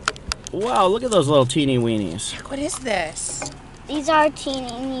chief. Wow, look at those little teeny weenies. What is this? These are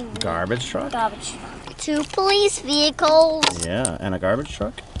teeny Garbage truck? garbage truck. 2 police vehicles. Yeah, and a garbage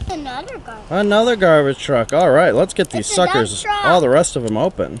truck? Another garbage. Another garbage truck. All right, let's get these It's a dump suckers, truck. all the rest of them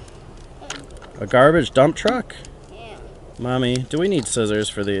open. A garbage dump truck? Yeah. Mommy, do we need scissors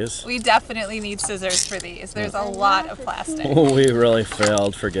for these? We definitely need scissors for these. There's a lot of plastic. Oh, we really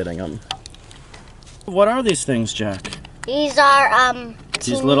failed for getting them. What are these things, Jack? These are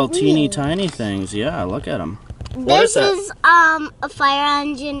These little teeny weenies. tiny things. Yeah, look at them. This is a fire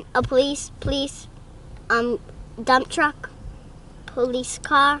engine, a police dump truck, police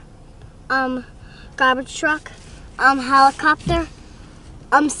car, garbage truck, helicopter,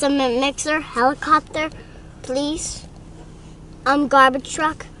 cement mixer, helicopter, police, garbage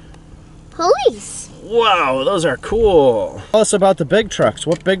truck, police. Wow, those are cool. Tell us about the big trucks.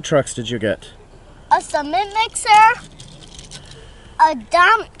 What big trucks did you get? A cement mixer, a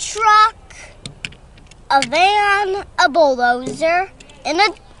dump truck, a van, a bulldozer, and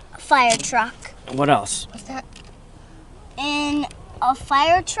a fire truck. What else? What's that? And a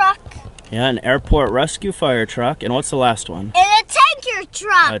fire truck. Yeah, an airport rescue fire truck. And what's the last one? And a tanker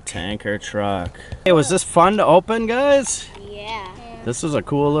truck. A tanker truck. Hey, was this fun to open, guys? Yeah. This was a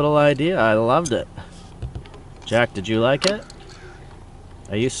cool little idea. I loved it. Jack, did you like it?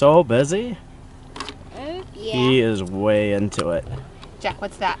 Are you so busy? Yeah. He is way into it. Jack,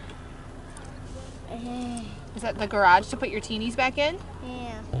 what's that? Is that the garage to put your teenies back in?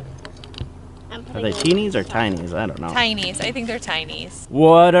 Yeah. Are they teenies or tinies? I don't know. Tinies. I think they're tinies.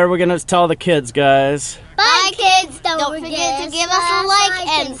 What are we going to tell the kids, guys? Bye, kids. Don't forget to give us a like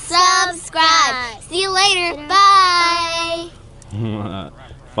and subscribe. See you later. Bye.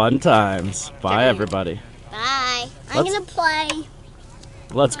 Fun times. Bye, everybody. Bye. I'm going to play.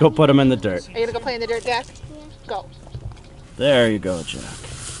 Let's go put them in the dirt. Are you gonna go play in the dirt, Jack? Yeah. Go. There you go, Jack.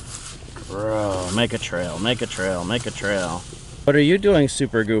 Bro, make a trail, make a trail, make a trail. What are you doing,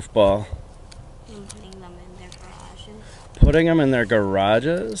 Super Goofball? I'm putting them in their garages. Putting them in their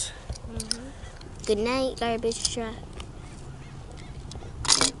garages? Good night, garbage truck.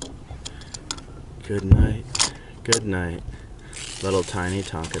 Good night. Good night. Little tiny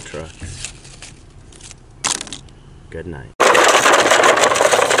Tonka trucks. Good night.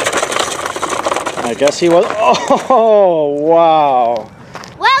 I guess he was. Oh, wow.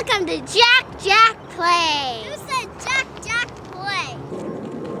 Welcome to JackJack Plays. You said JackJack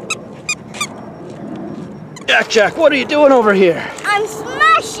Plays. Jack, what are you doing over here? I'm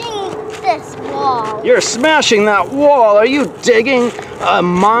smashing this wall. You're smashing that wall. Are you digging a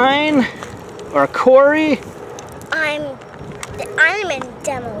mine or a quarry? I'm in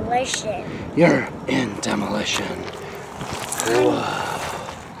demolition. You're in demolition. Whoa.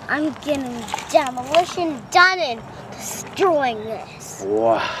 I'm getting demolition done and destroying this.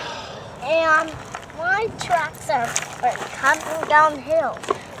 Wow. And my tracks are coming downhill.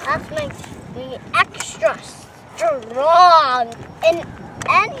 That makes me extra strong in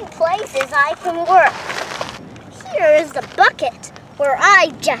any places I can work. Here is the bucket where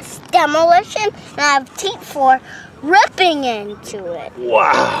I just demolition and I have teeth for ripping into it.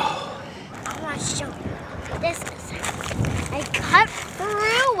 Wow. I want to show you. This is I cut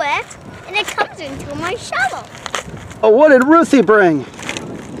through it and it comes into my shovel. Oh, what did Ruthie bring?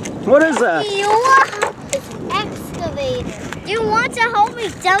 What is that? It's an excavator. Do you want to help me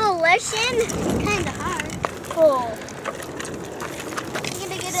demolition? It's kind of hard. Cool. I'm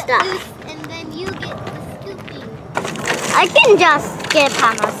gonna get it loose and then you get the scooping. I can just get it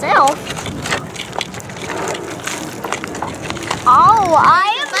by myself. Oh, I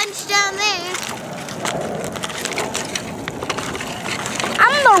have a bunch down there.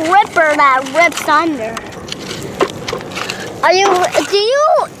 I'm the ripper that rips under. Are you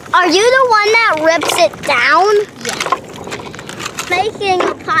the one that rips it down? Yeah. Making a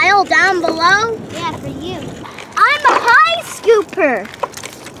pile down below? Yeah, for you. I'm a high scooper.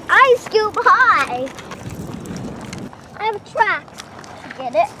 I scoop high. I have a track to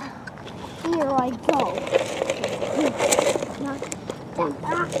get it. Here I go.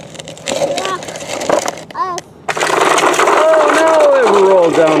 Oh no, it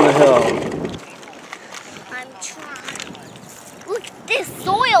rolled down the hill. I'm trying. Look at this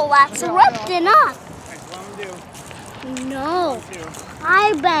soil that's ripping up. No,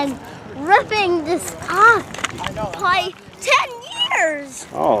 I've been ripping this up by 10 years.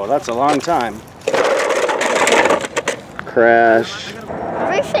 Oh, that's a long time. Crash.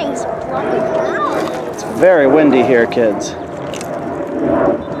 Everything's blowing out. It's very windy here, kids.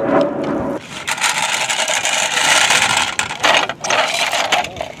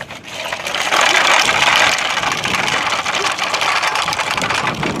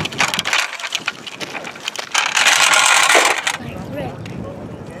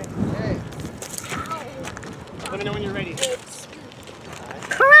 Let me know when you're ready.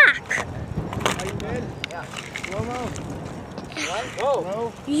 Crack. Are you good? Yeah. Slow-mo. What?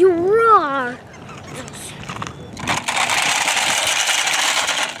 Whoa. You roar.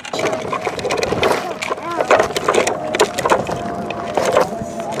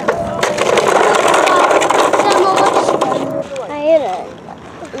 I hit it.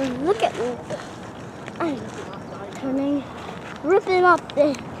 Look at me. I'm turning, ripping up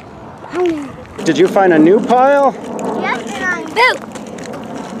the. Did you find a new pile? Yes, and I'm boot.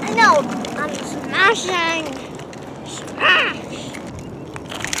 No, I'm smashing. Smash.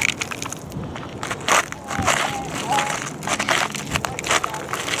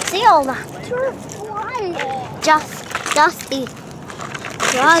 See all that? Just dusty.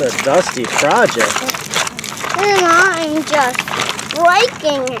 It's a dusty project. And I'm just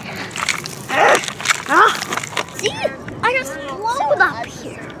breaking it. See? I just float up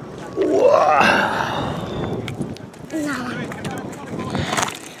here. Wow. Now,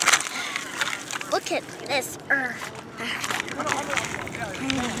 look at this earth.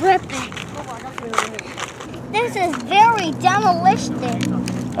 I'm ripping. This is very demolistic.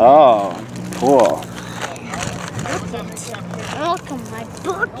 Oh, cool. Look at my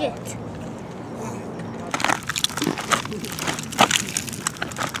bucket.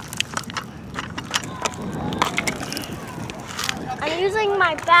 I'm using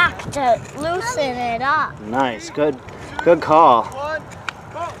my back to loosen it up. Nice, good call.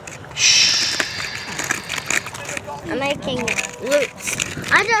 I'm making loops.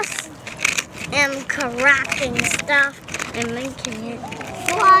 I just am cracking stuff and making it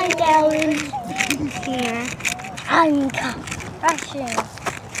fly down in here. I'm crushing.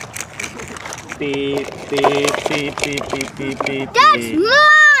 Beep, beep, beep, beep, beep, beep, beep. That's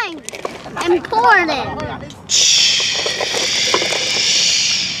mine! Important.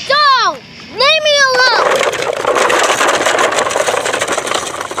 Don't! Leave me alone!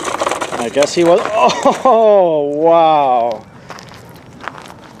 I guess he was. Oh, wow.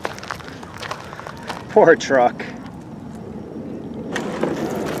 Poor truck.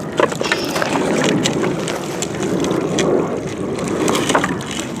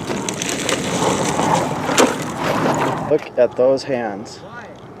 Look at those hands.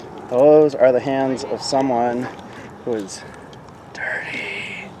 Those are the hands of someone who is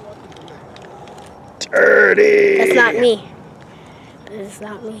dirty. Dirty. That's not me. It's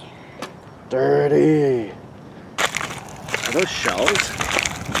not me. Dirty. Are those shells?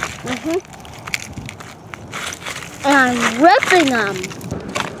 Mm-hmm. And I'm ripping them.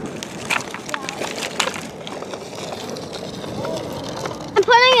 I'm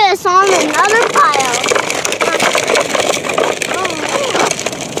putting this on another pile.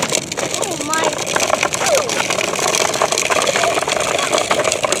 Oh my.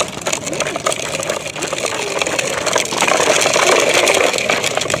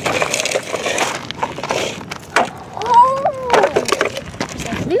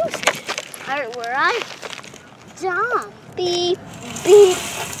 Where I jump. Beep, beep.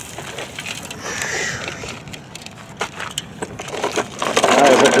 That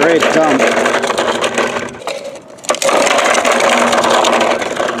was a great dump.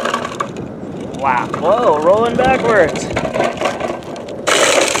 Wow. Whoa, rolling backwards.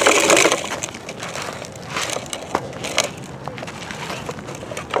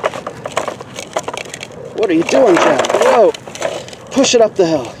 What are you doing, Jack? Whoa. Push it up the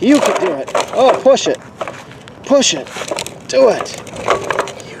hill. You can do it. Oh, push it. Push it. Do it.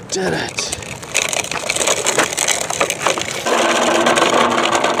 You did it.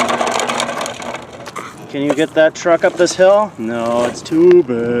 Can you get that truck up this hill? No, it's too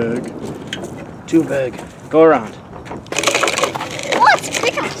big. Too big. Go around. Let's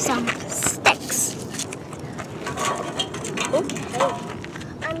pick up some sticks. Okay.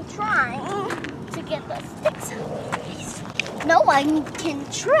 I'm trying to get the sticks out. No one can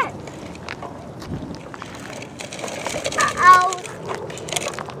trip. Uh-oh.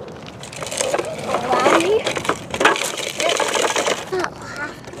 Allow me.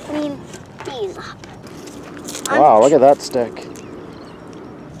 Clean these up. Wow, look at that stick.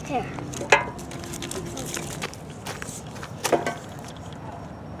 Here.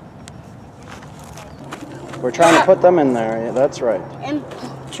 We're trying to put them in there. Yeah, that's right. I'm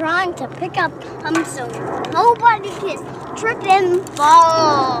trying to pick up them so nobody can trip and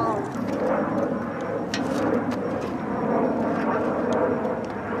fall.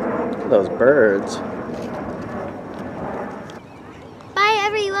 Look at those birds. Bye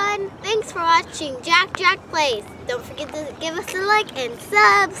everyone. Thanks for watching JackJack Plays. Don't forget to give us a like and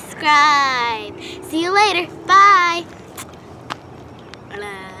subscribe. See you later. Bye.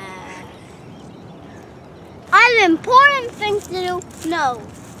 I have important things to do. No.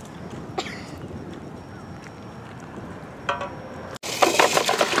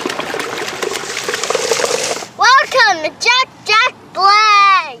 Welcome to JackJack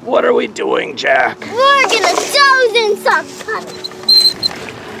Plays. What are we doing, Jack? We're gonna doze in some puddles.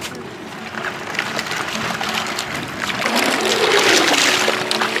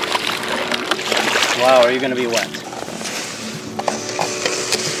 Wow, are you going to be wet?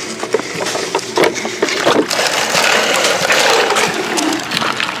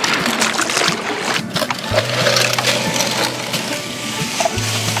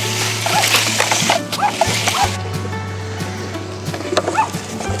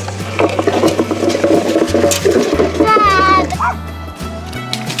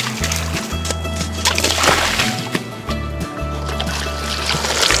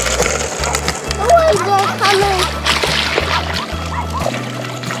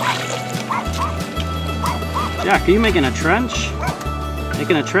 Jack, are you making a trench?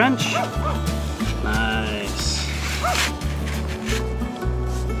 Making a trench? Nice.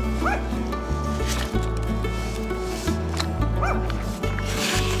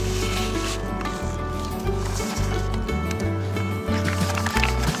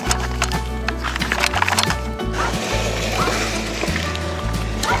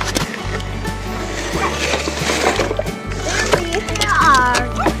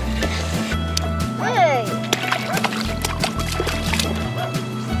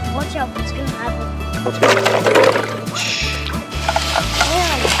 Watch out, what's gonna happen? Let's go.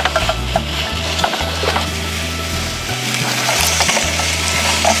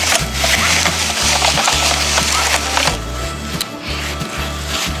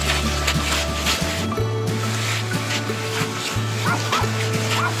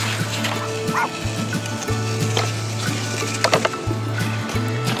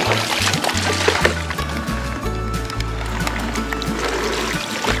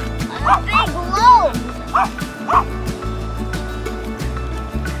 Big load!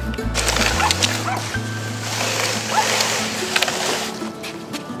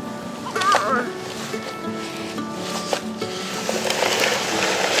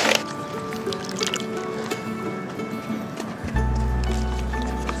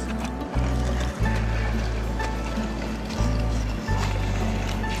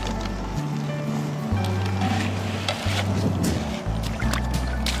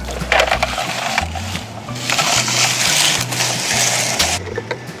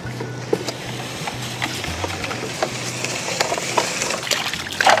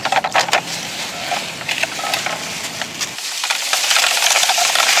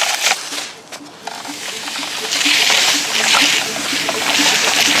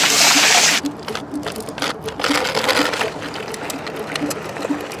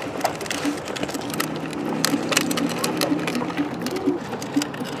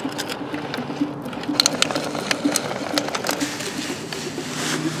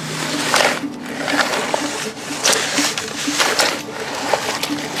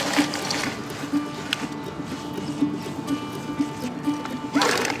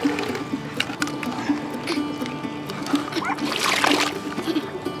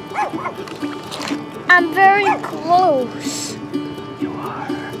 I'm very close. You are.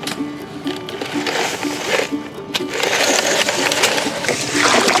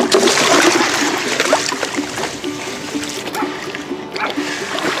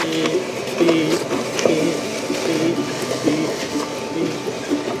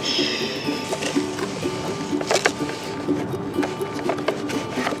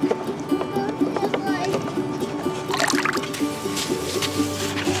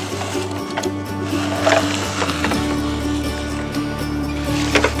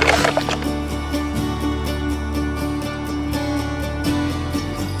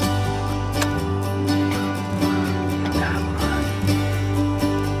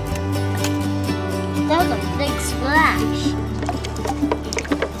 That was a big splash.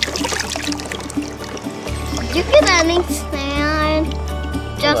 Did you get any sand?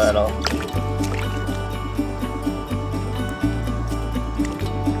 Just Little.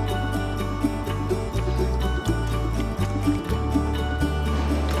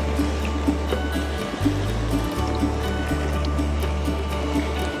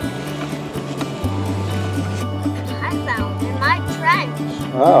 I found in my trench.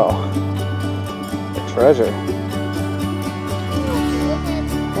 Oh. Treasure.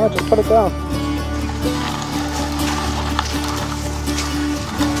 Oh, just put it down.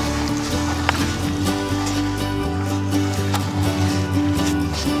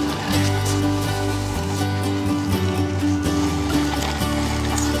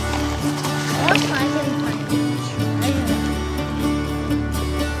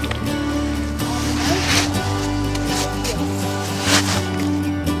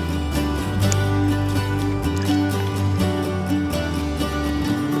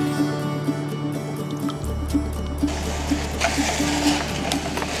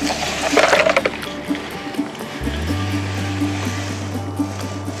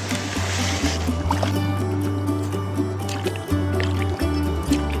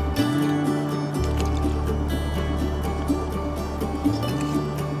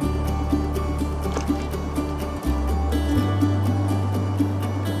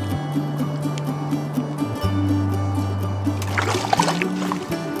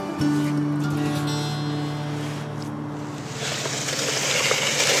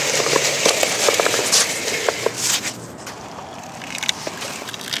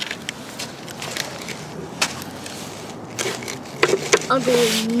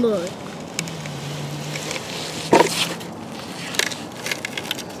 Ugly mud.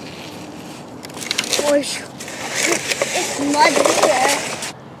 gosh. It's mud here.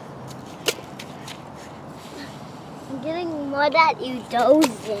 I'm getting mud at you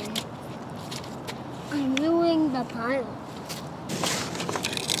dozing. I'm doing the pile.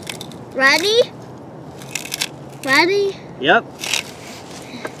 Ready? Ready? Yep.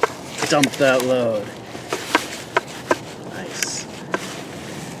 Dump that load. Nice.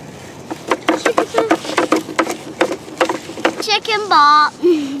 Chicken bop.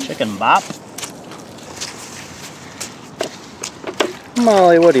 Chicken bop.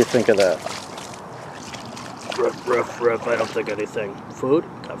 Molly, what do you think of that? Ruff, ruff, ruff. I don't think anything. Food?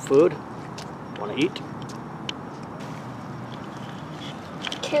 Got food? Want to eat?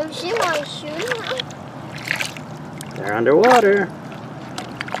 Can you see my shoes now? They're underwater.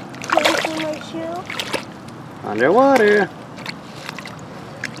 Can you see my shoe? Underwater.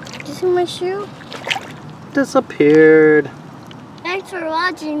 Did you see my shoe? Disappeared. Thanks for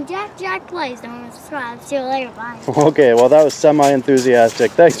watching JackJack Plays. Don't subscribe. See you later. Bye. Okay, well that was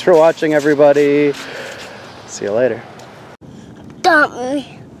semi-enthusiastic. Thanks for watching, everybody. See you later. Dump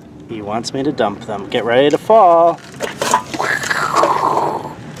me. He wants me to dump them. Get ready to fall.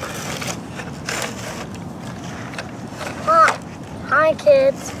 Hi,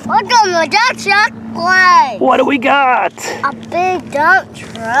 kids. Welcome to JackJack Plays. What do we got? A big dump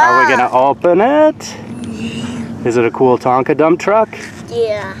truck. Are we gonna open it? Is it a cool Tonka dump truck?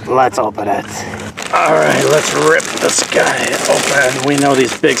 Yeah. Let's open it. All right, let's rip this guy open. We know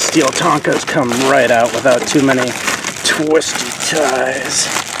these big steel Tonkas come right out without too many twisty ties.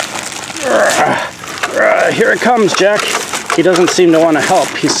 Here it comes, Jack. He doesn't seem to want to help.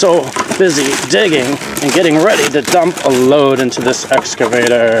 He's so busy digging and getting ready to dump a load into this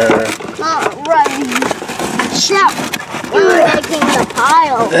excavator. Not ready. Chef, you're making the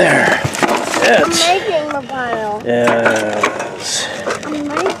pile. There. I'm making the pile. Yes. I'm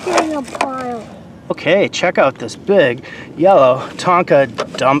making a pile. Okay, check out this big yellow Tonka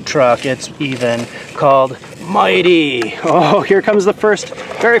dump truck. It's even called Mighty. Oh, here comes the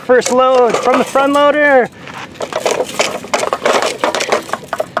very first load from the front loader.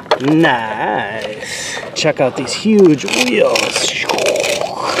 Nice. Check out these huge wheels.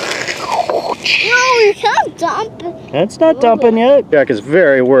 No, we can't dump it. That's not dumping yet. Jack is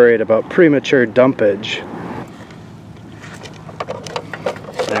very worried about premature dumpage.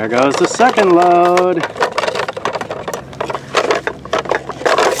 There goes the second load.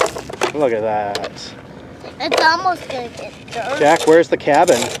 Look at that. It's almost gonna get dirty. Jack, where's the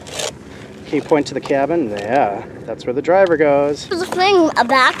cabin? Can you point to the cabin? Yeah, that's where the driver goes. There's a thing, a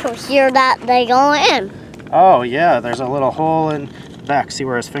backhoes here that they go in. Oh yeah, there's a little hole in the back. See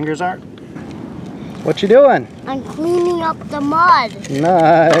where his fingers are? What you doing? I'm cleaning up the mud.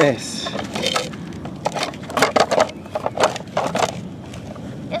 Nice.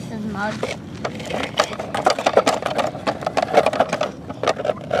 This is mud.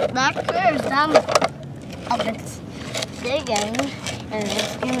 That clears some of its digging, and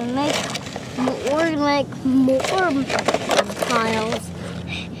it's gonna make more piles,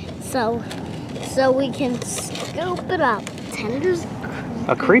 so we can scoop it up. Tender's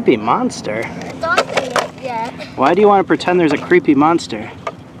A creepy monster? not in it yet. Why do you want to pretend there's a creepy monster?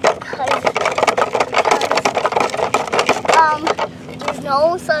 There's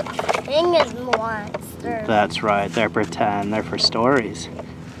no such thing as monsters. That's right, they're pretend. They're for stories.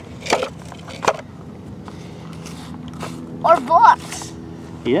 Or books.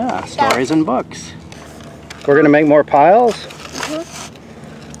 Yeah, stories and books. We're gonna make more piles?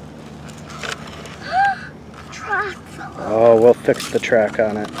 Track. Oh, we'll fix the track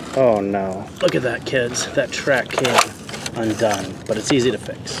on it. Oh no. Look at that, kids. That track came undone, but it's easy to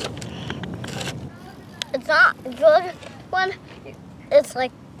fix. It's not good when it's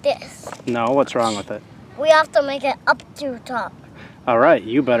like this. No, what's wrong with it? We have to make it up to top. All right,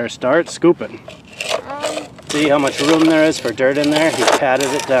 you better start scooping. See how much room there is for dirt in there? He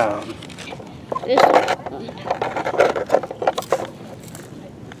patted it down. This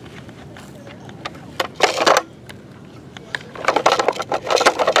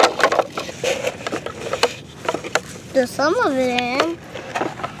There's some of it in.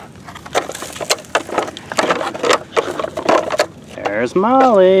 There's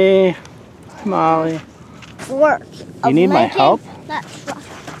Molly. Hi, Molly. Work. You need my help? That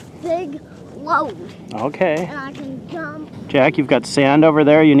big load. Okay. And I can jump. Jack, you've got sand over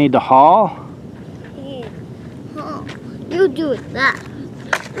there you need to haul? Yeah. Oh, you do it that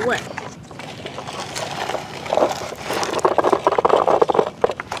way.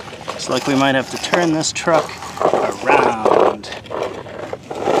 Looks like we might have to turn this truck around.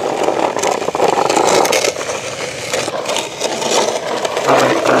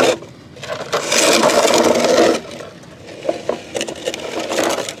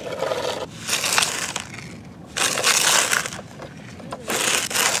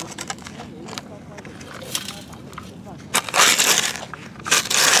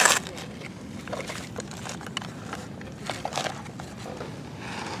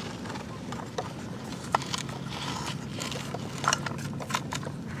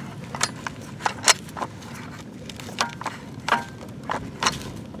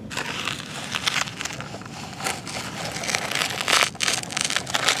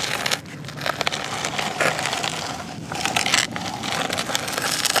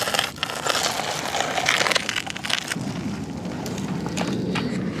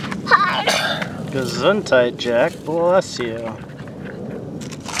 Gesundheit, Jack. Bless you.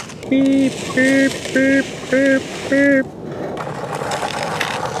 Beep, beep, beep, beep, beep.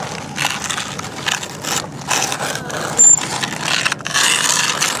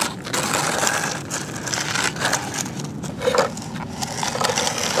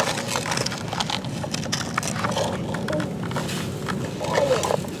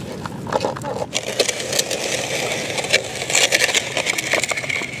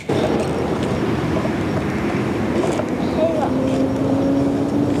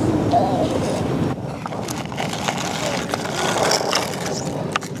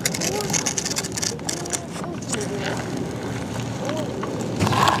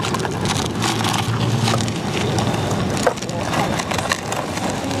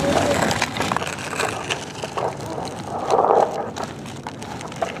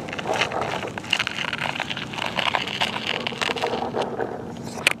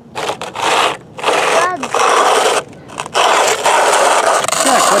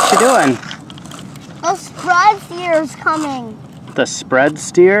 What you doing? The spread steer's coming. The spread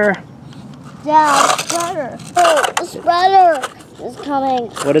steer? Yeah, the spreader. Oh, the spreader is coming.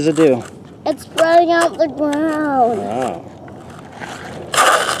 What does it do? It's spreading out the ground. Oh.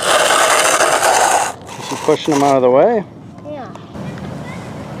 Is she pushing them out of the way? Yeah.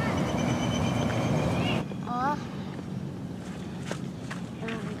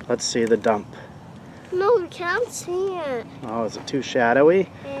 Let's see the dump. No, we can't see it. Oh, is it too shadowy?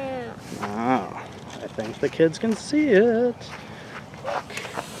 Yeah. Oh, I think the kids can see it.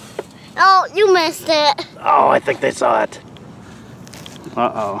 Oh, you missed it. Oh, I think they saw it.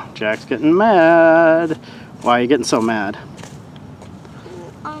 Uh-oh, Jack's getting mad. Why are you getting so mad?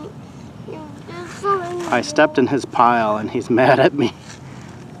 You did something. I stepped in his pile and he's mad at me.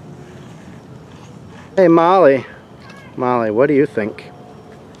 Hey, Molly. Molly, what do you think?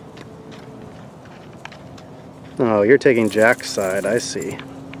 Oh, you're taking Jack's side, I see.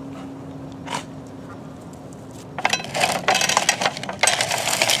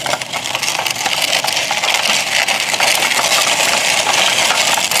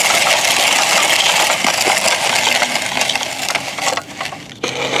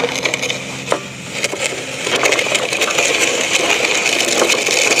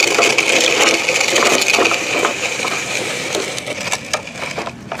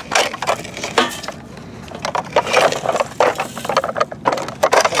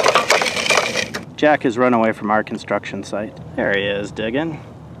 Jack has run away from our construction site. There he is, digging.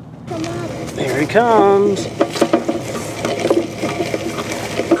 Come on. There he comes.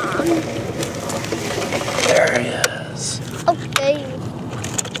 There he is. Okay.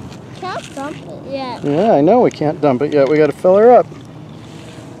 Can't dump it yet. Yeah, I know we can't dump it yet. We gotta fill her up.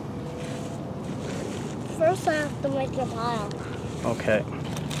 First I have to make a pile. Okay.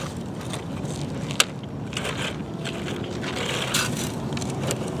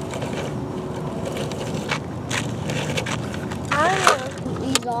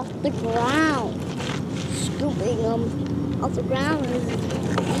 These off the ground. Scooping them off the ground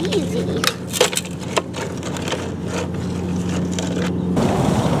is easy.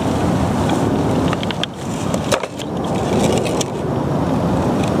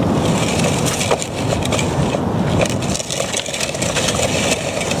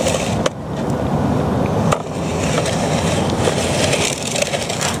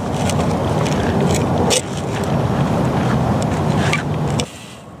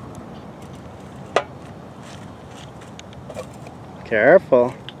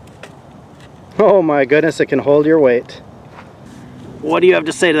 Careful. Oh my goodness, it can hold your weight. What do you have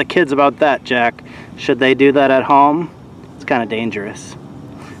to say to the kids about that, Jack? Should they do that at home? It's kind of dangerous.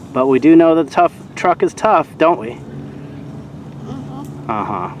 But we do know that the truck is tough, don't we?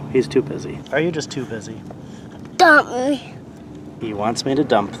 Uh-huh. He's too busy. Are you just too busy? Dump me. He wants me to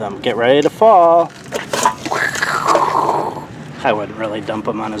dump them. Get ready to fall. I wouldn't really dump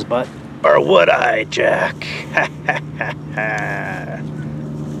him on his butt. Or would I, Jack?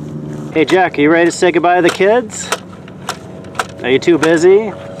 Hey, Jack, are you ready to say goodbye to the kids? Are you too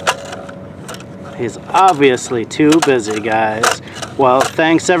busy? He's obviously too busy, guys. Well,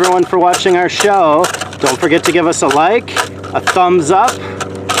 thanks everyone for watching our show. Don't forget to give us a like, a thumbs up,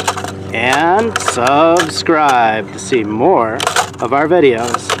 and subscribe to see more of our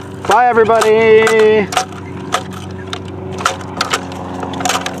videos. Bye, everybody!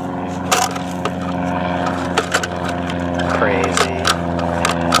 Crazy.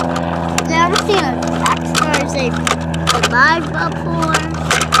 Have you ever seen an excavator say goodbye before?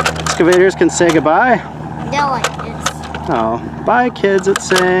 Excavators can say goodbye? They're like this. Oh, bye kids, it's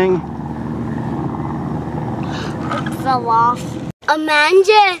saying. It fell off.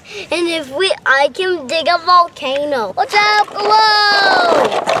 Imagine, and if I can dig a volcano. Watch out below!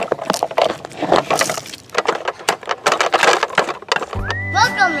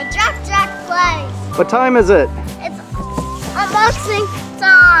 Welcome to JackJack Plays. What time is it? It's unboxing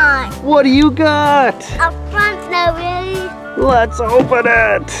time. What do you got? Up front, nobody. Let's open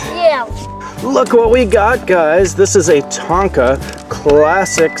it. Yeah. Look what we got, guys. This is a Tonka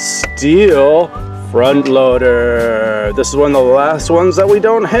classic steel front loader. This is one of the last ones that we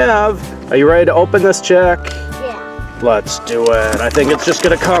don't have. Are you ready to open this, Jack? Yeah. Let's do it. I think it's just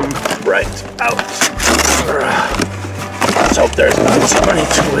gonna come right out. Let's hope there's not so many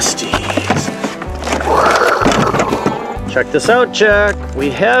twisties. Check this out, Jack. We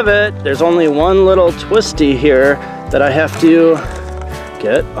have it. There's only one little twisty here that I have to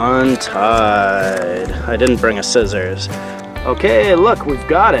get untied. I didn't bring a scissors. Okay, look, we've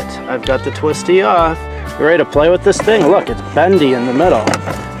got it. I've got the twisty off. You ready to play with this thing? Look, it's bendy in the middle.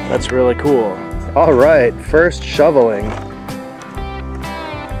 That's really cool. All right, first shoveling.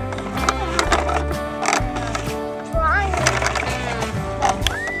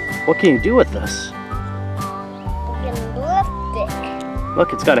 What can you do with this? You can lift it.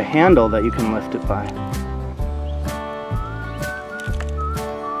 Look, it's got a handle that you can lift it by.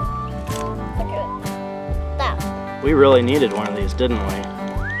 We really needed one of these, didn't we?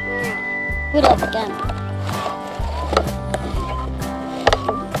 Yeah. Put up again.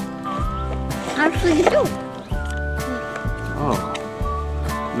 Actually, you do. Oh,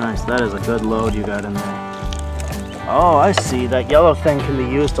 nice. That is a good load you got in there. Oh, I see. That yellow thing can be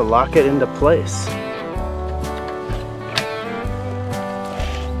used to lock it into place.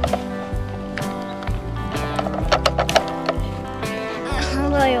 How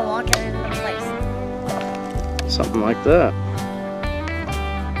do you lock it into place? Something like that.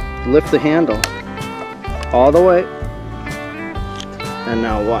 Lift the handle all the way. And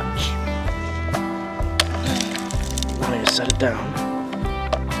now watch. Now you set it down.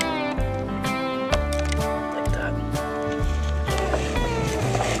 Like that.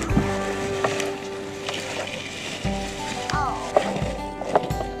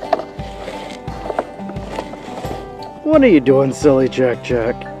 What are you doing, silly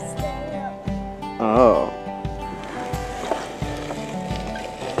JackJack? I'm standing up. Oh.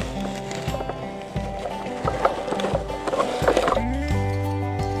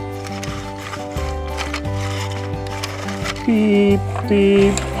 Beep,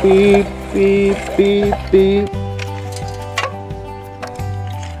 beep, beep, beep, beep, beep.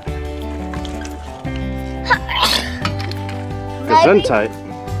 Gesundheit.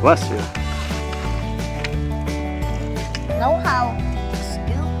 Bless you. Know how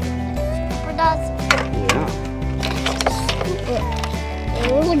Scooper does? Yeah. Scoop it. It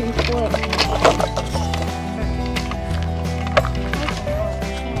wouldn't work.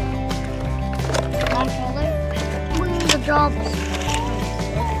 The job.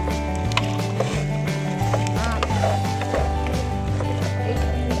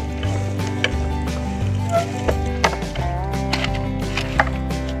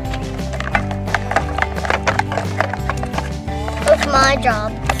 It's my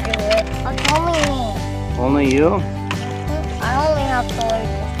job to do it. It's only me. Only you? I only have to load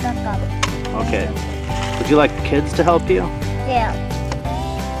this truck up. Okay. Would you like the kids to help you? Yeah.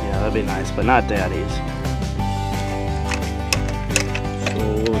 Yeah, that'd be nice, but not Daddy's.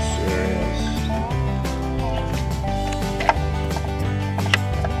 So serious.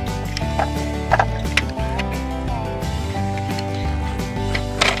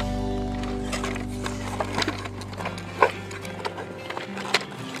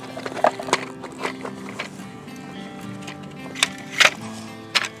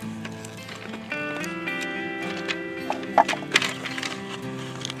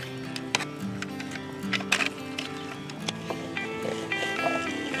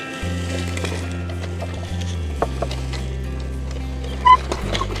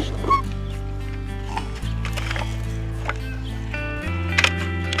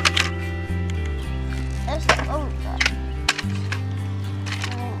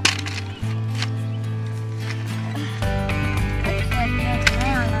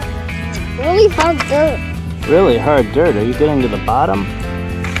 Really hard dirt. Really hard dirt. Are you getting to the bottom?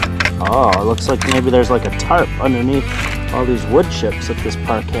 Oh, it looks like maybe there's like a tarp underneath all these wood chips that this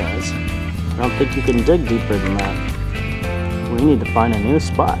park has. I don't think you can dig deeper than that. We need to find a new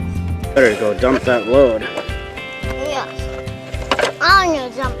spot. Better go dump that load. Yes. I'm gonna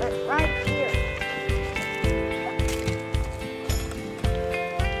dump it right here.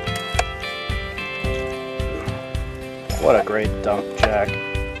 What a great dump, Jack.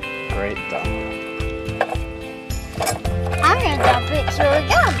 Great dump. I I'm gonna dump it so we're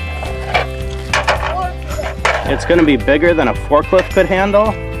done. It's gonna be bigger than a forklift could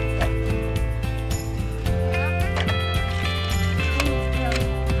handle.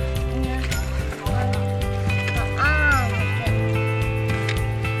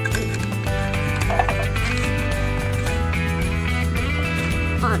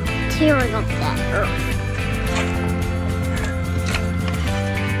 Tearing up that earth.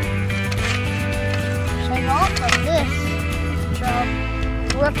 So not like this, job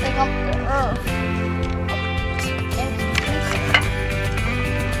ripping up the earth.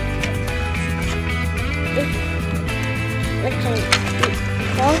 Like some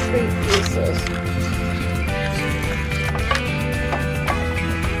concrete pieces.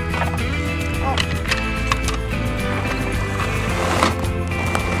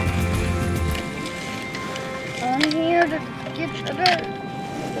 I'm here to get the dirt.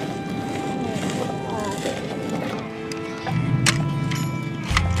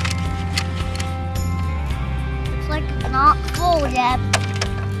 Looks like it's not full yet.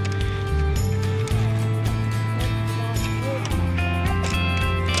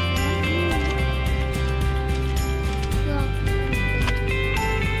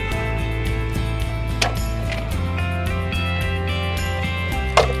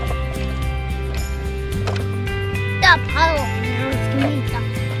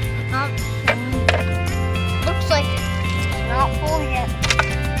 Looks like it's not full yet.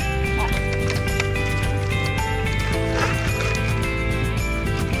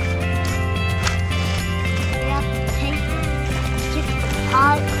 We have to take it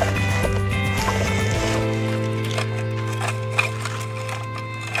out.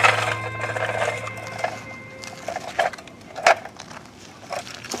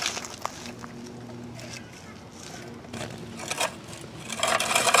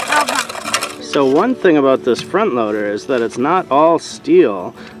 So one thing about this front loader is that it's not all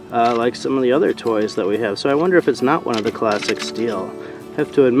steel like some of the other toys that we have. So I wonder if it's not one of the classic steel. I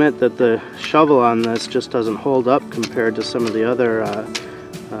have to admit that the shovel on this just doesn't hold up compared to some of the other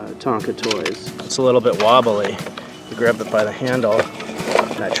Tonka toys. It's a little bit wobbly. You grab it by the handle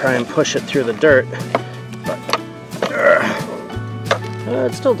and I try and push it through the dirt, but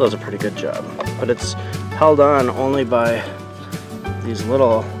it still does a pretty good job. But it's held on only by these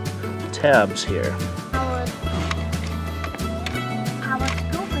little tabs here. How a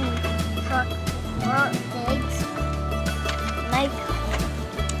scooping truck digs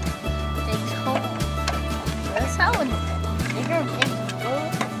holes. That's how a digger digs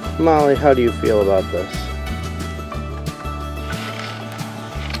holes. Molly, how do you feel about this?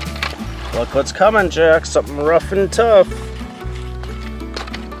 Look what's coming, Jack. Something rough and tough.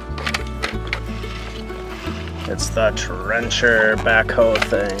 It's the trencher backhoe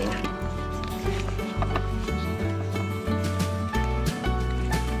thing.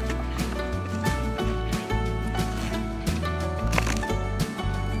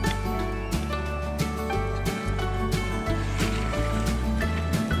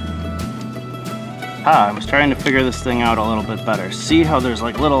 I was trying to figure this thing out a little bit better. See how there's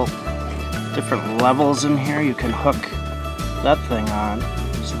like little different levels in here you can hook that thing on.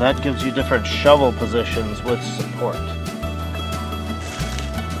 So that gives you different shovel positions with support.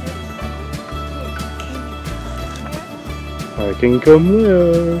 I can come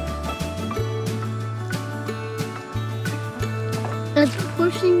there. It's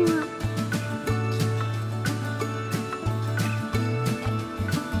pushing up.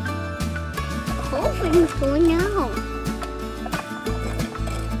 The whole thing's going out.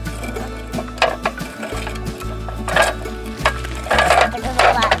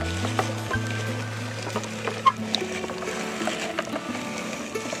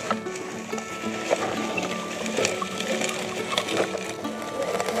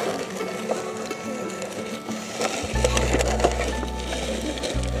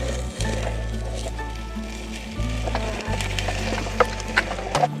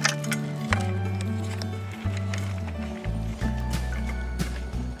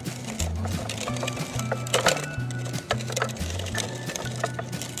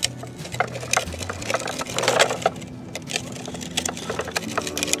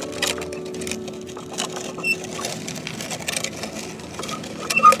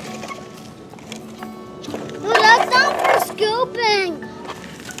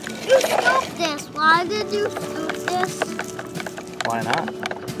 Why did you scoop this? Why not?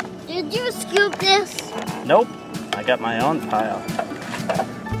 Did you scoop this? Nope. I got my own pile.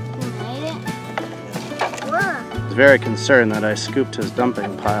 You made it? Where? He's very concerned that I scooped his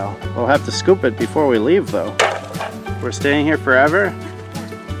dumping pile. We'll have to scoop it before we leave, though. We're staying here forever?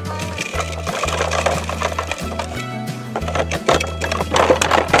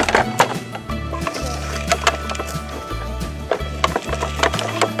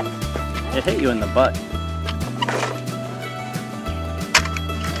 It hit you in the butt.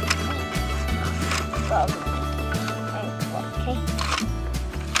 Okay.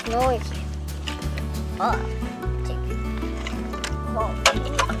 Noise.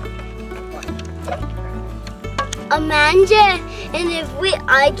 Imagine, and if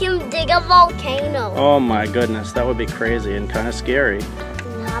I can dig a volcano. Oh my goodness, that would be crazy and kind of scary.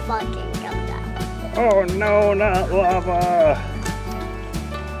 Lava can come down. Oh no, not lava!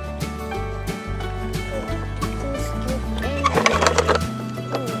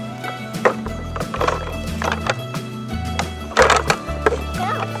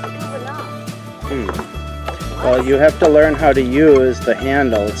 Well, you have to learn how to use the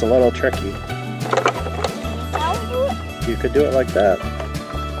handle. It's a little tricky. You could do it like that.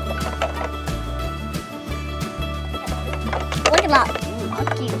 Look at that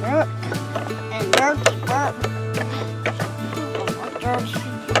lucky work and dirty work.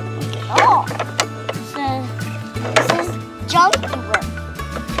 Oh, this is junky work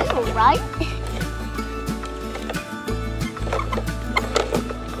too, right?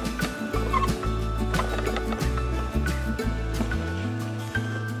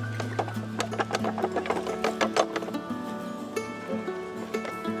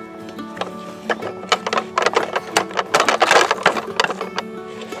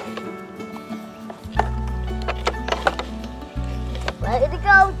 Ready to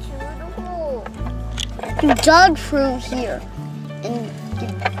go to the hole. You dug through here and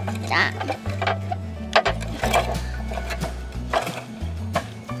did that.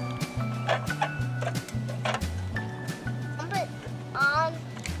 Dump it on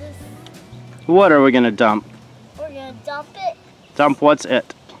this. What are we gonna dump? We're gonna dump it Dump what's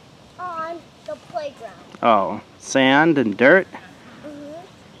it? on the playground. Oh, sand and dirt?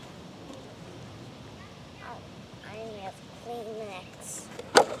 I need to clean next.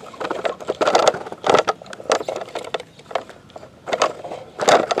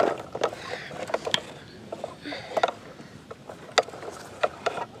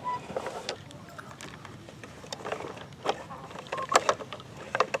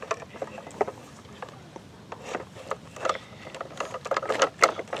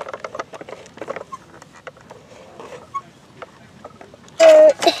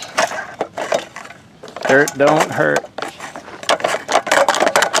 Dirt don't hurt.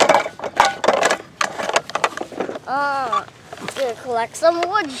 Gonna collect some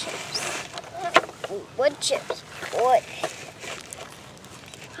wood chips. Wood chips. Wood.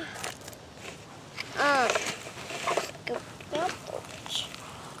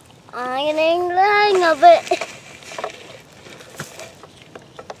 I'm getting the hang of it.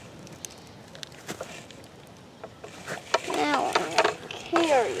 Now I'm gonna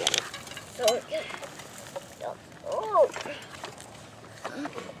carry it. Oh.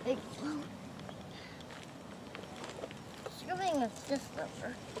 Big Scooping is just a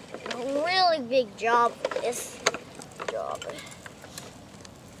really big job for this job.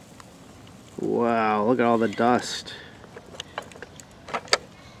 Wow, look at all the dust.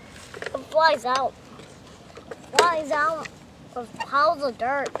 It flies out. Flies out of piles of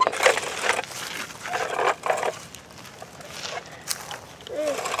dirt.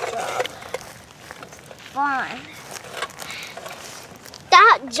 This job. Fun.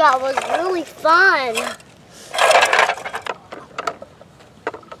 That job was really fun.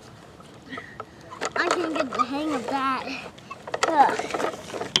 I can get the hang of that. Ugh.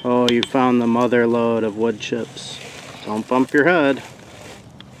 Oh, you found the mother lode of wood chips. Don't bump your head.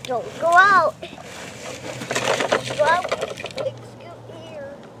 Don't go out. Go out. Big scoop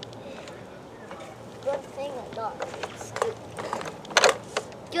here. Good thing I got a big scoop.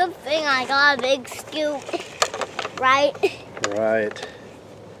 Good thing I got a big scoop. Right? Right.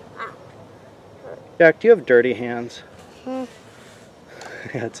 Jack, do you have dirty hands?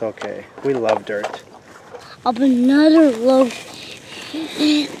 It's okay. We love dirt. Up another load.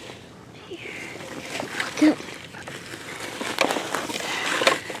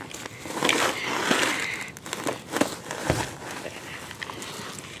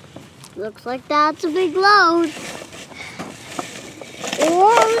 Looks like that's a big load.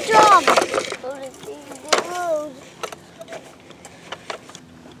 One job. Load is big load.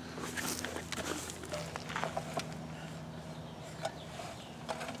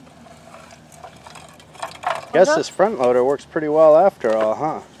 Guess this front loader works pretty well after all,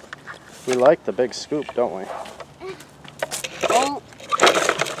 huh? We like the big scoop, don't we? Oh,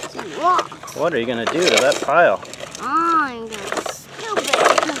 What are you gonna do to that pile? I'm gonna scoop it.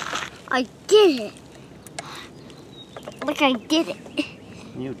 I did it. Look, I did it.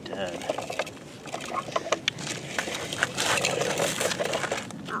 You did.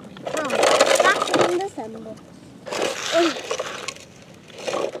 Oh,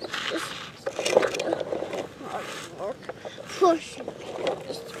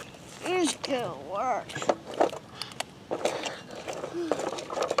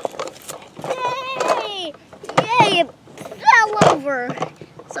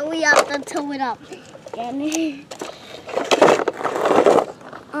 to tow it up.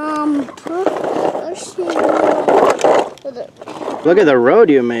 Look at the road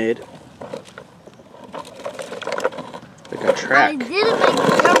you made. Like a track. I didn't make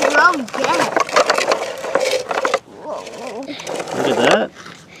the road yet. Look at that.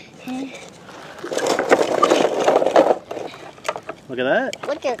 Look at that.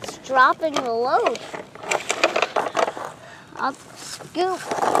 Look, it's dropping the load. I'll scoop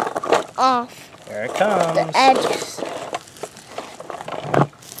off There it comes. the edges.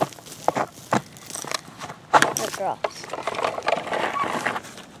 It drops.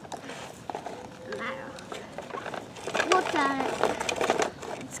 Look at it.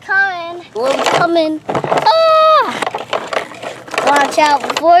 It's coming. Load's coming. Ah! Watch out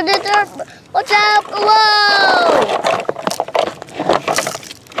for the dirt. Watch out below.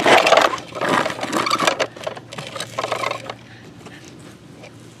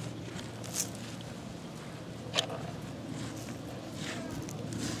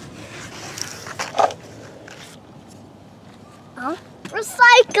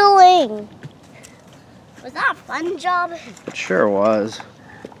 Recycling! Was that a fun job? It sure was.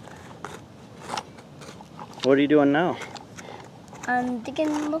 What are you doing now? I'm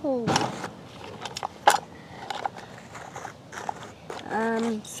digging the hole.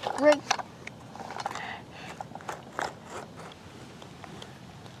 Scrape.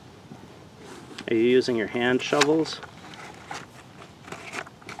 Are you using your hand shovels?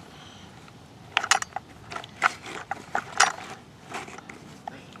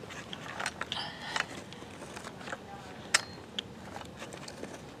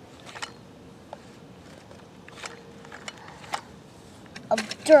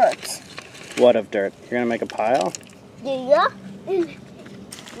 Of dirt. What of dirt? You're gonna make a pile? Yeah.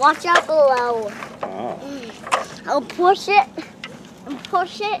 Watch out below. Oh. I'll push it and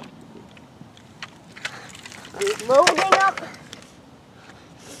push it. I'm loading up.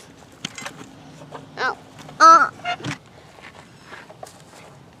 Oh.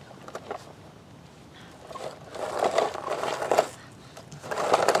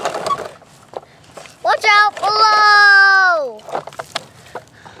 Watch out below.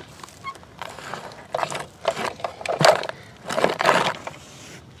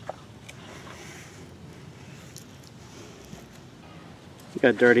 You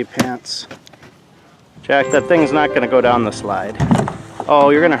got dirty pants. Jack, that thing's not gonna go down the slide.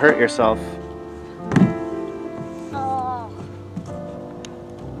 Oh, you're gonna hurt yourself. Oh.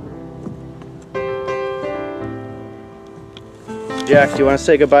 Jack, do you want to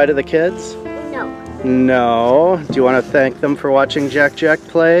say goodbye to the kids? No. No. Do you want to thank them for watching JackJack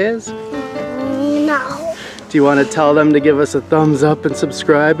Plays? No. Do you want to tell them to give us a thumbs up and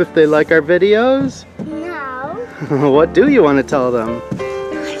subscribe if they like our videos? No. What do you want to tell them?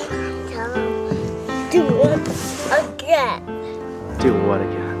 Do it again. Do what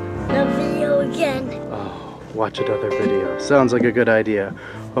again? The video again. Oh, watch another video. Sounds like a good idea.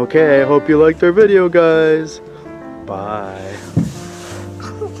 Okay, I hope you liked our video, guys. Bye.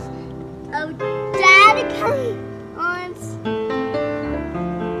 Oh, Daddy, come on.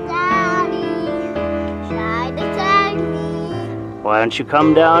 Daddy, try to tag me. Why don't you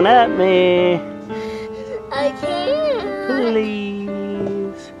come down at me? I can't.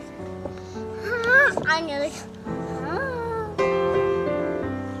 Please. I'm gonna.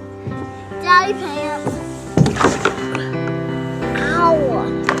 Daddy pants. Ow.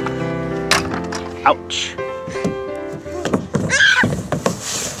 Ouch.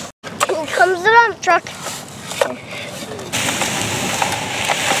 Here comes the dump truck.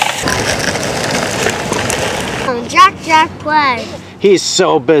 JackJack Plays. He's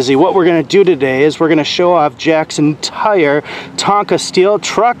so busy. What we're going to do today is we're going to show off Jack's entire Tonka steel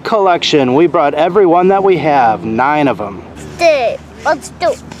truck collection. We brought every one that we have, 9 of them. Let's do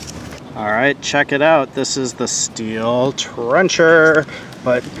it. All right, check it out. This is the steel trencher,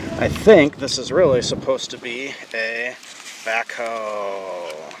 but I think this is really supposed to be a backhoe.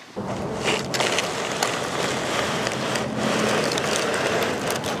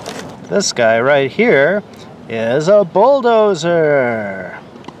 This guy right here is a bulldozer.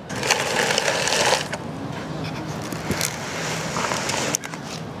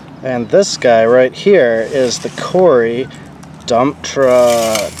 And this guy right here is the Corey dump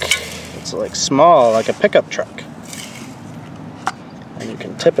truck. It's like small, like a pickup truck. And you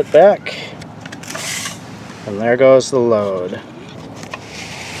can tip it back. And there goes the load.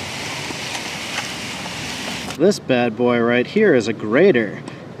 This bad boy right here is a grader.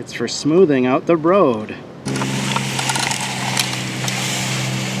 It's for smoothing out the road.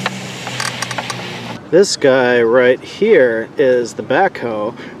 This guy right here is the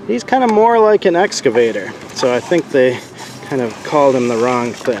backhoe. He's kind of more like an excavator, so I think they kind of called him the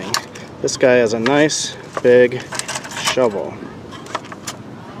wrong thing. This guy has a nice big shovel.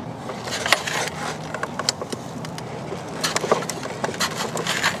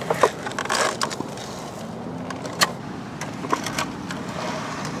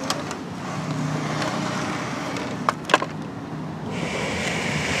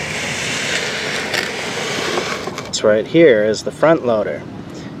 Right here is the front loader.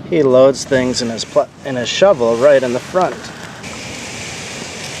 He loads things in his shovel right in the front.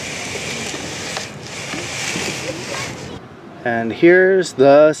 And here's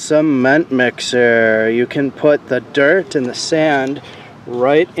the cement mixer. You can put the dirt and the sand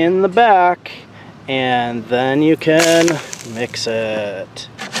right in the back, and then you can mix it.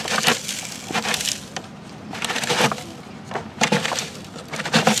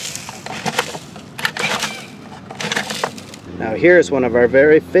 Now here's one of our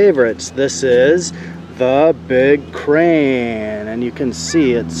very favorites. This is the big crane, and you can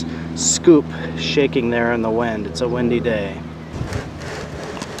see its scoop shaking there in the wind. It's a windy day.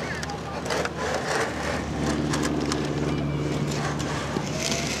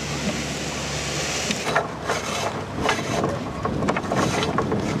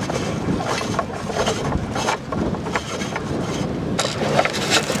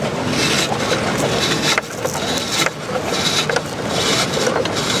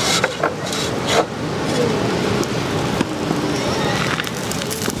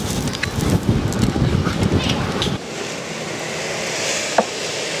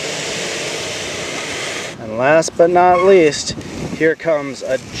 Last but not least, here comes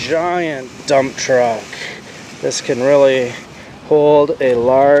a giant dump truck. This can really hold a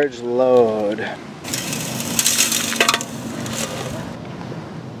large load.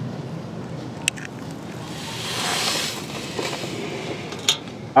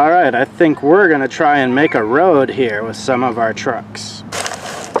 Alright, I think we're going to try and make a road here with some of our trucks.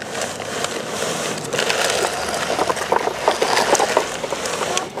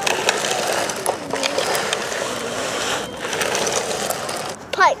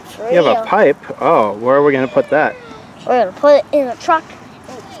 You have a pipe? Oh, where are we going to put that? We're going to put it in a truck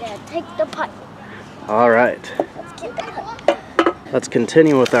and we're going to take the pipe. All right. Let's get the pipe. Let's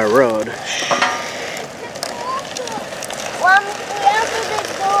continue with our road.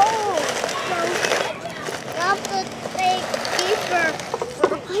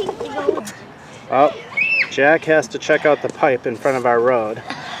 Oh, Jack has to check out the pipe in front of our road.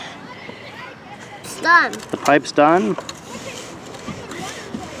 It's done. The pipe's done?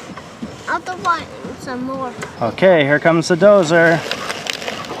 I'll have to find some more. Okay, here comes the dozer.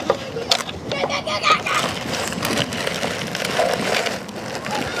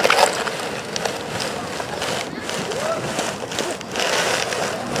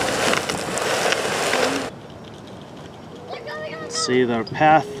 Let's see the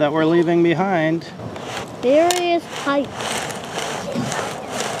path that we're leaving behind. Various pipes.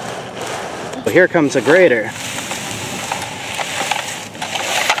 Well, here comes a grader.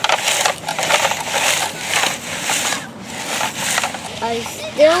 I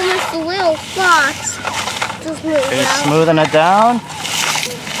still miss the little spots. Just move Are you out. smoothing it down?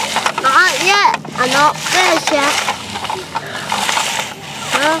 Not yet. I'm not finished yet.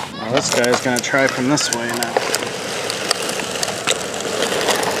 Well, this guy's gonna try from this way now.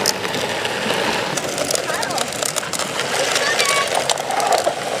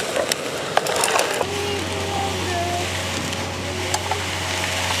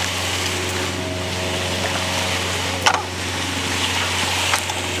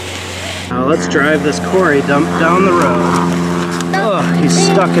 Now let's drive this quarry dump down the road. Oh, he's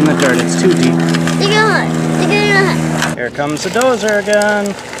stuck in the dirt. It's too deep. Dig it. Here comes the dozer again.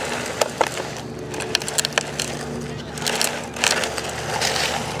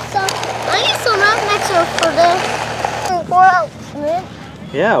 So, I need some rock mixer for this. Pour out cement.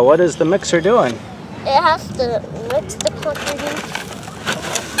 Yeah, what is the mixer doing? It has to mix the concrete.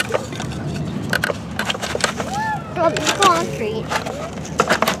 Drop the concrete.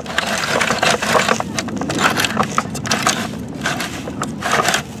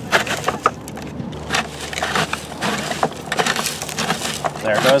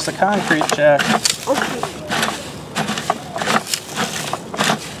 There goes the concrete, Jack. Okay.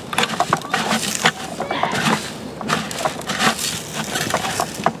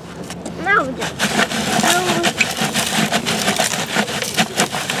 Now we just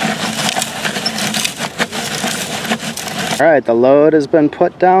Alright, the load has been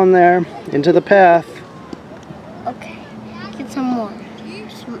put down there into the path. okay. Get some more.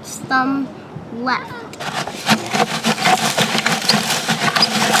 Some left.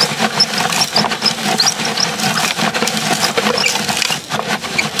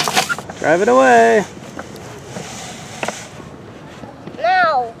 Drive it away.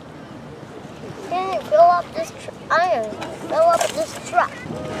 Now, can you fill up this iron? Fill up this truck.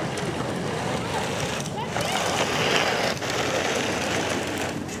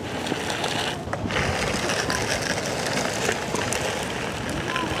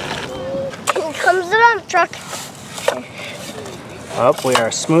 Here comes the dump truck. Up, we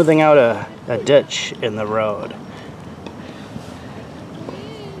are smoothing out a ditch in the road.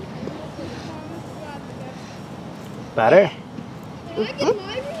 Better?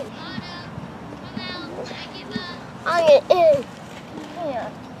 I'll get in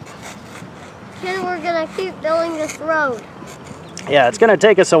here. Then we're gonna keep building this road. Yeah, it's gonna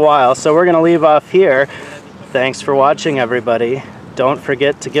take us a while, so we're gonna leave off here. Thanks for watching, everybody. Don't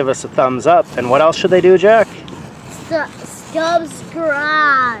forget to give us a thumbs up. And what else should they do, Jack?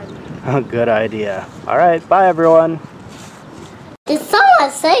 Subscribe. Oh, good idea. All right, bye, everyone. Did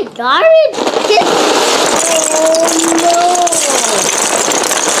someone say garbage? Oh no!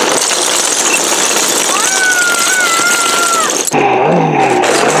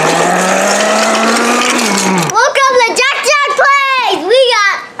 Welcome to JackJack Plays! We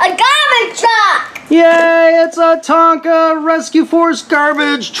got a garbage truck! Yay, it's a Tonka Rescue Force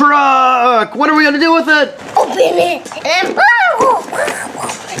garbage truck. What are we gonna do with it? Open it! And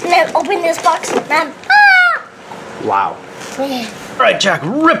then open this box and then Wow. All right, Jack,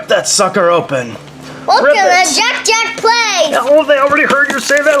 rip that sucker open. welcome Rip to it. JackJack Plays! Oh, they already heard you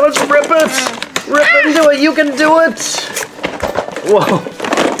say that. Let's rip it. Rip it and do it. You can do it. Whoa.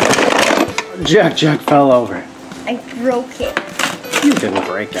 Jack fell over. I broke it. You didn't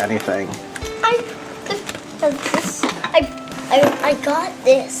break anything. I got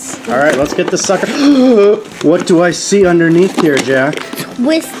this. All right, let's get the sucker. What do I see underneath here, Jack?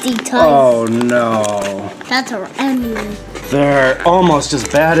 Twisty ties. Oh, no. That's our enemy. They're almost as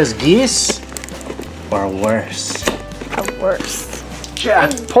bad as geese, or worse. Or worse.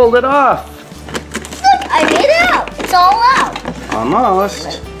 Jack pulled it off. Look, I made it out. It's all out.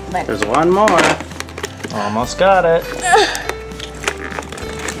 Almost. There's one more. Almost got it.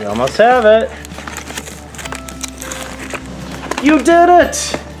 You almost have it. You did it!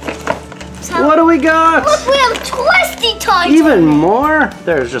 So, What do we got? look, we have twisty ties. Even more?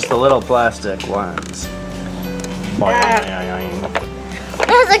 There's just the little plastic ones.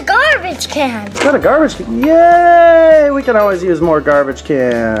 There's a garbage can. It's got a garbage can. Yay! We can always use more garbage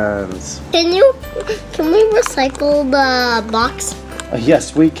cans. Can we recycle the box?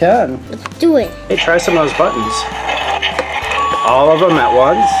 Yes, we can. Let's do it. Hey, try some of those buttons. All of them at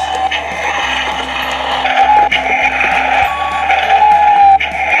once.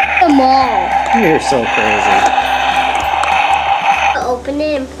 Them all. You're so crazy. Open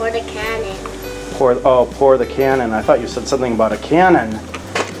it and pour the can in. Pour the cannon. I thought you said something about a cannon.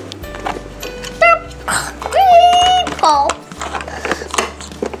 Paul.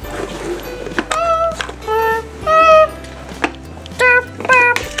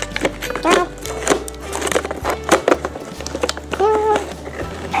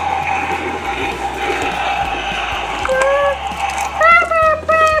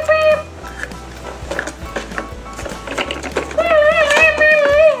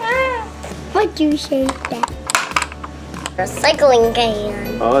 What do you say that? Recycling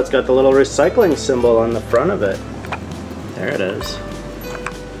can. Oh, it's got the little recycling symbol on the front of it. There it is.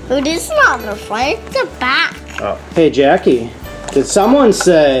 It is not the front, it's the back. Oh. Hey, Jackie, did someone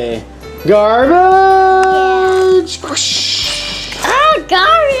say garbage? Oh,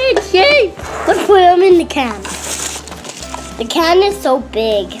 garbage! Yay! Let's put them in the can. The can is so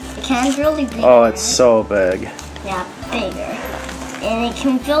big. The can's really big. Oh, it's so big. Yeah, bigger. And it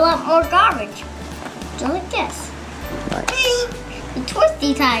can fill up more garbage. Just like this. Nice. The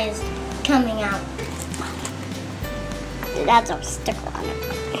twisty tie is coming out. That's our sticker on it.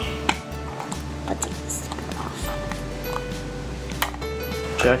 Let's take the sticker off.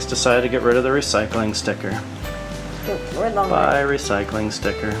 Jack's decided to get rid of the recycling sticker. Bye, recycling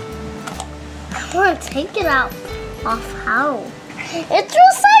sticker. I want to take it out. Off how? It's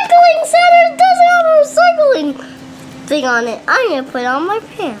recycling center. It doesn't have a recycling thing on it. I'm gonna put it on my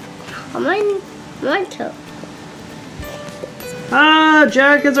pants, on my toe. Ah,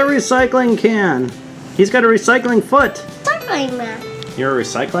 Jack is a recycling can. He's got a recycling foot. Recycling man. You're a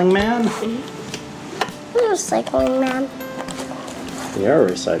recycling man? I'm a recycling man. You're a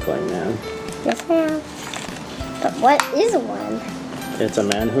recycling man. Yes, I am. But what is one? It's a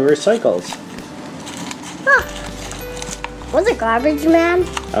man who recycles. Huh. What's a garbage man?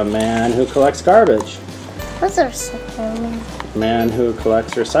 A man who collects garbage. What's a recycling man? A man who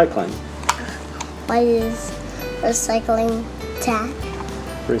collects recycling. What is recycling tan?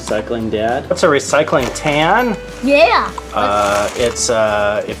 Recycling dad. What's a recycling tan? Yeah. It's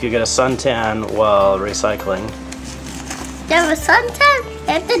if you get a suntan while recycling. You have a suntan? You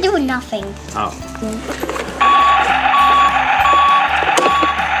have to do nothing. Oh.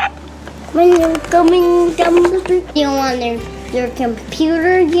 When you're coming down the street, you don't want your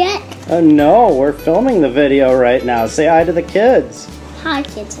computer yet? No, we're filming the video right now. Say hi to the kids. Hi,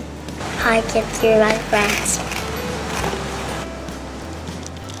 kids. Hi, kids. You're my friends.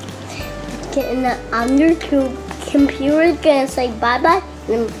 Getting on your computer, gonna say bye-bye,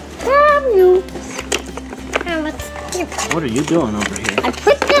 and then you. What are you doing over here? I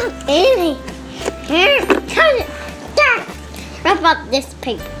put them in here. Turn it down. Wrap up this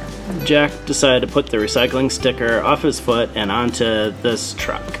paper. Jack decided to put the recycling sticker off his foot and onto this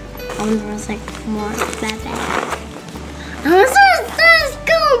truck. I want to recycle more. Let's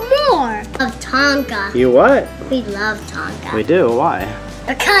go more of Tonka. You what? We love Tonka. We do. Why?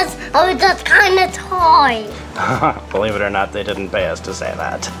 Because of the kind of toy. Believe it or not, they didn't pay us to say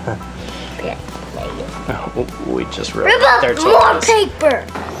that. Yeah, We just wrote rip up their more toys. paper.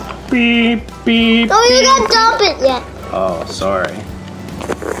 Beep, beep. Oh, you didn't dump it yet. Oh, sorry.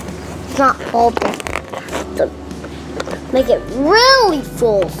 It's not full. Make it really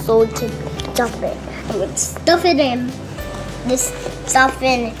full so we can dump it. And we'd stuff it in. This stuff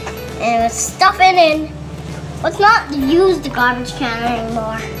in. And we'd stuff it in. Let's not use the garbage can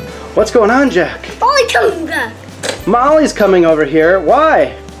anymore. What's going on, Jack? Molly coming back. Molly's coming over here.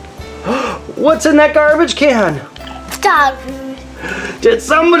 Why? What's in that garbage can? Dog food. Did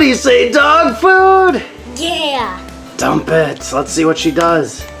somebody say dog food? Yeah. Dump it. Let's see what she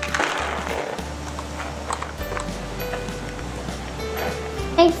does.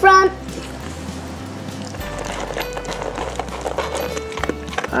 Hey, front.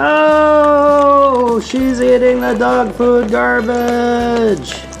 Oh, she's eating the dog food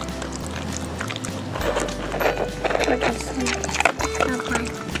garbage.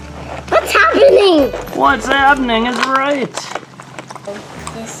 What's happening? What's happening is right.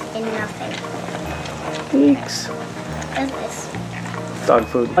 This is nothing. Weeks. What's this? Dog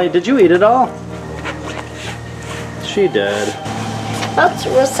food. Hey, did you eat it all? She did. Let's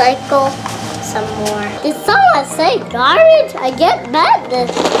recycle some more. Did someone say garbage? I get mad.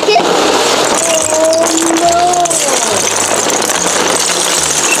 Oh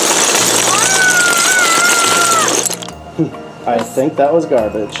no! I think that was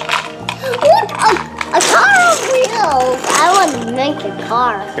garbage. Look, a car on wheels. I want to make a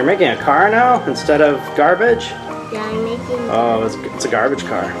car. You're making a car now instead of garbage? Yeah, I'm making. Oh, it's a garbage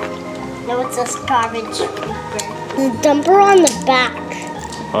car. No, it's a garbage sweeper. The dumper on the back.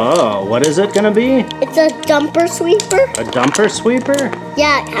 Oh, what is it gonna be? It's a dumper sweeper. A dumper sweeper?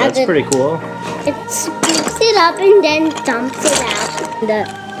 Yeah, it has That's pretty cool. It scoops it up and then dumps it out. The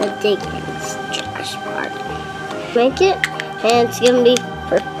digging trash part. Make it, and it's gonna be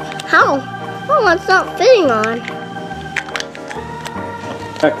for how? Oh, it's not fitting on.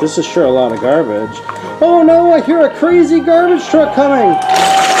 Heck, this is sure a lot of garbage. Oh no, I hear a crazy garbage truck coming.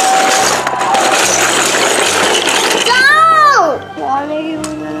 Why are you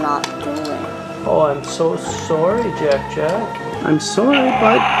not doing? Oh, I'm so sorry, JackJack. I'm sorry,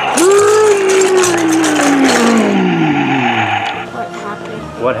 but... What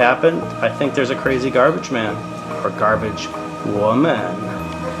happened? What happened? I think there's a crazy garbage man. Or garbage woman.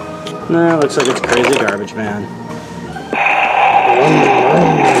 Nah, looks like it's crazy garbage man.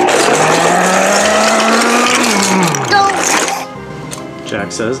 Don't!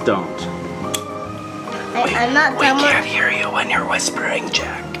 Jack says don't. I'm not done with... hear you when you're whispering,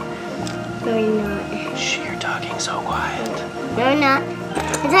 Jack. No, you're not. Shh, you're talking so quiet. No, you're not.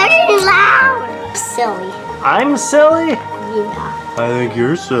 It's already loud! Silly. I'm silly? Yeah. I think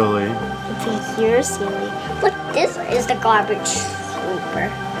you're silly. I think you're silly. Look, this is the garbage sweeper.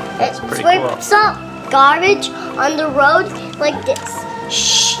 It pretty sweeps up garbage on the road like this.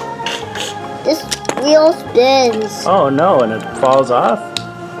 Shh. This wheel spins. Oh no, and it falls off?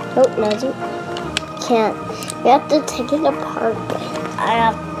 Nope, doesn't. Can't. We have to take it apart. I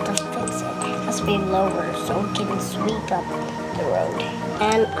have to fix it. It has to be lower so it can sweep up the road.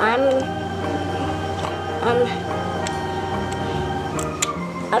 And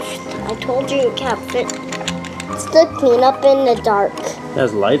I told you it can't fit. It's to clean up in the dark. It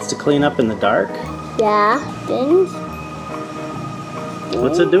has lights to clean up in the dark? Yeah, bins.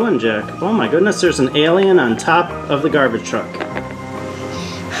 What's it doing, Jack? Oh my goodness, there's an alien on top of the garbage truck.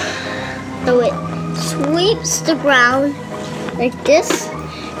 So it sweeps the ground like this.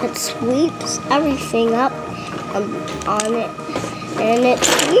 It sweeps everything up on it, and it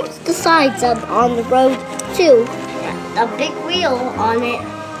sweeps the sides up on the road too. A big wheel on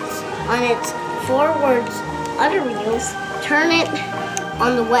its forwards other wheels turn it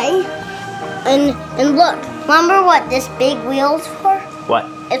on the way. And look, remember what this big wheel's for? What?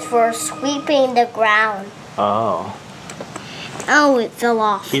 It's for sweeping the ground. Oh. Oh, it fell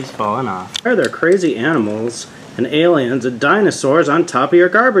off. Keeps falling off. Are there crazy animals and aliens and dinosaurs on top of your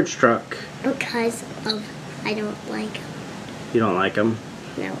garbage truck? Because of, I don't like them. You don't like them?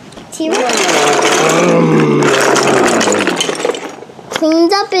 No. T-Rex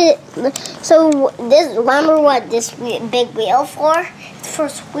cleans up it. So this, remember what this big wheel for? It's for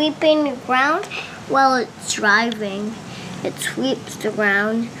sweeping the ground while it's driving. It sweeps the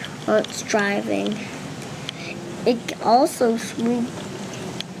ground while it's driving. It also sweeps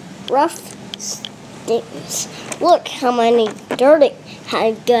rough things. Look how many dirt it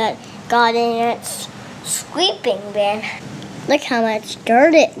had got in its sweeping bin. Look how much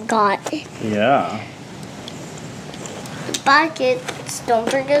dirt it got. Yeah. Bye, kids. Don't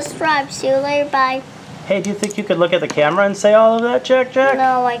forget to subscribe. See you later. Bye. Hey, do you think you could look at the camera and say all of that, JackJack?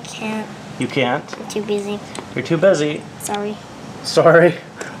 No, I can't. You can't? I'm too busy. You're too busy. Sorry. Sorry?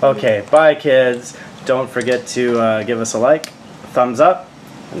 Okay, bye, kids. Don't forget to give us a like, thumbs up,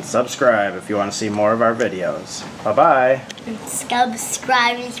 and subscribe if you want to see more of our videos. Bye-bye. And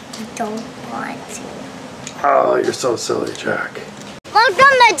subscribe if you don't want to. Oh, you're so silly, Jack. Welcome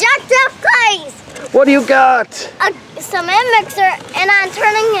to JackJack Plays! What do you got? A cement mixer, and I'm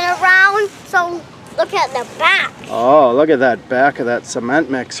turning it around, so look at the back. Oh, look at that back of that cement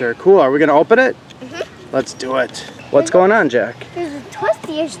mixer. Cool, are we going to open it? Mm-hmm. Let's do it. What's going on, Jack? There's a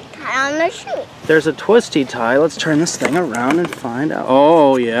twisty tie on the chute. There's a twisty tie. Let's turn this thing around and find out.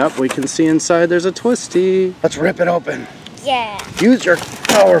 Oh, yep, we can see inside there's a twisty. Let's rip it open. Yeah. Use your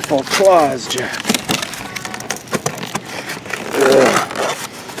powerful claws, Jack.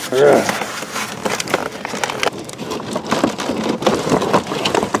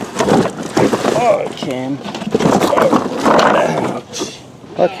 Oh, it came out.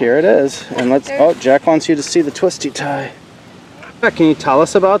 Look, here it is. And let's, oh, Jack wants you to see the twisty tie. Can you tell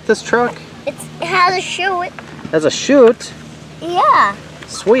us about this truck? It has a chute. Has a chute? Yeah.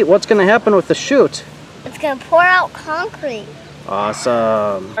 Sweet, what's gonna happen with the chute? It's gonna pour out concrete.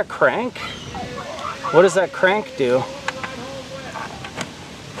 Awesome. A crank? What does that crank do?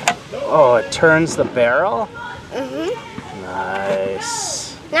 Oh, it turns the barrel? Mm-hmm.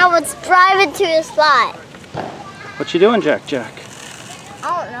 Nice. Now let's drive it to the slide. What you doing, JackJack? I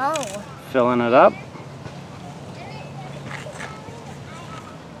don't know. Filling it up?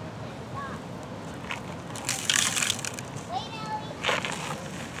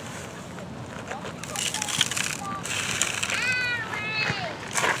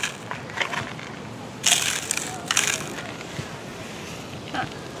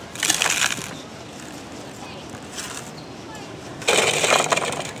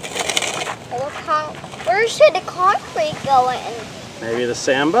 Where should the concrete go in? Maybe the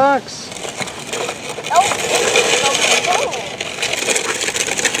sandbox? Nope.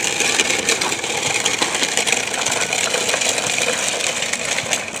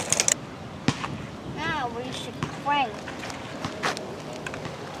 Now we should crank.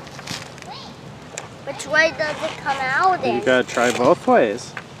 Which way does it come out in? You gotta try both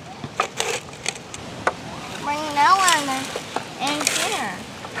ways. Bring that one in here.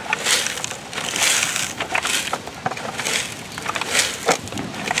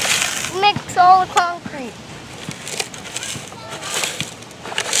 Mix all the concrete.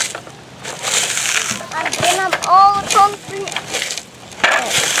 I'm digging up all the concrete.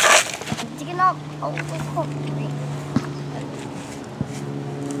 I'm digging up all the concrete.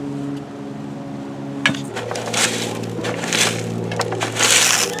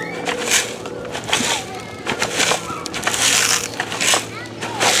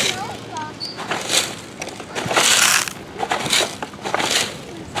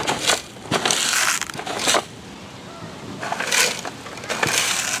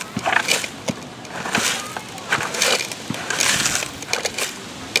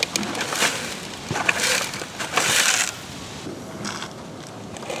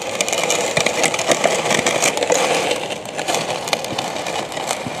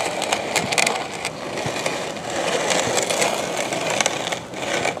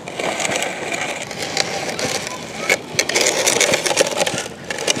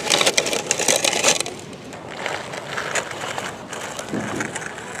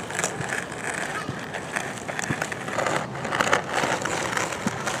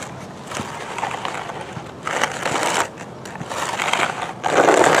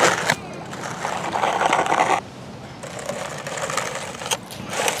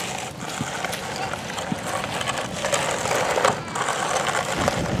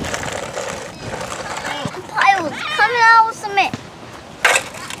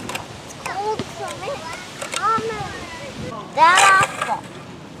 That off.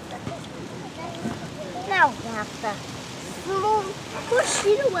 Now we have to push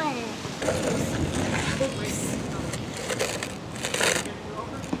it away.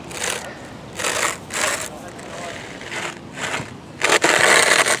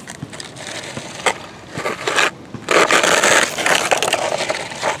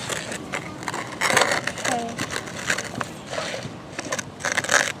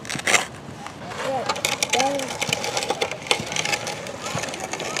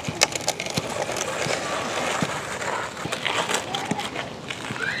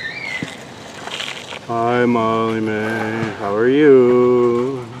 Hi Molly May, how are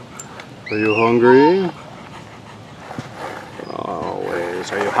you? Are you hungry?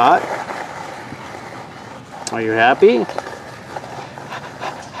 Always. Are you hot? Are you happy?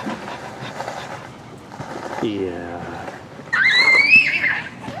 Yeah.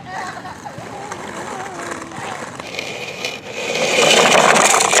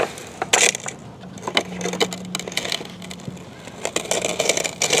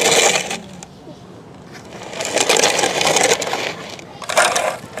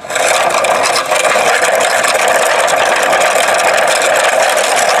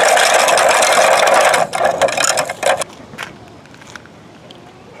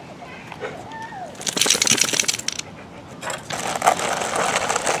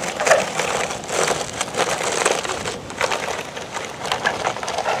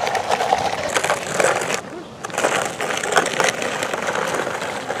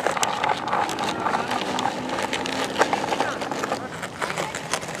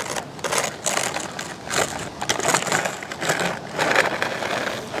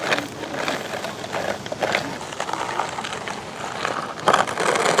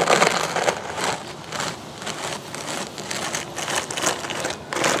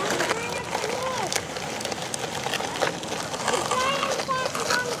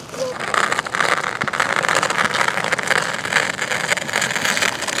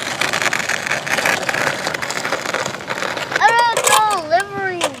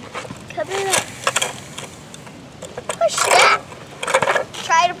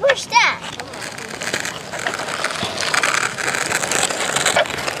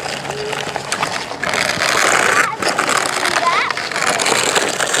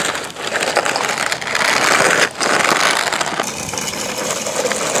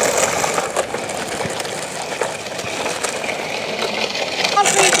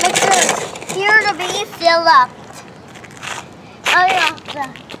 Fill up. Oh yeah.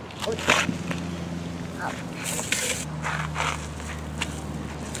 Dump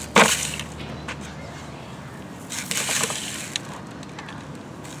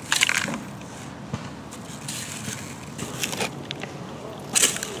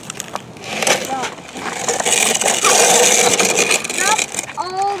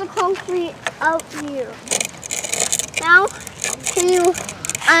all the concrete out here. Now, can you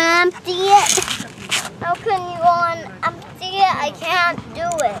empty it? How can you empty it? I can't do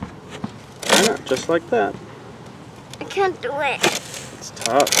it. Yeah, just like that. I can't do it. It's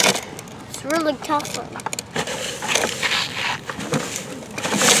tough. It's really tough.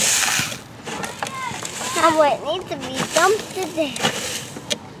 Now it needs to be dumped in there.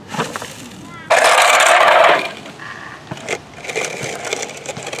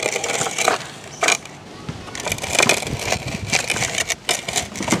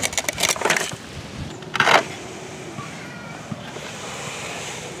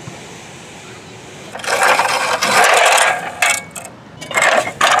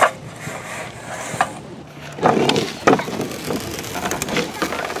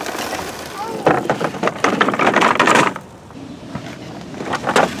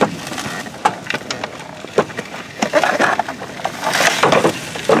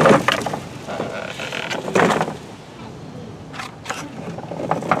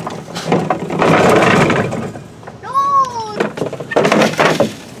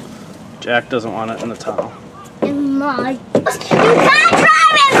 Jack doesn't want it in the tunnel. In my... You can't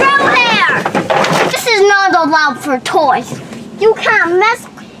drive it through here! This is not allowed for toys. You can't mess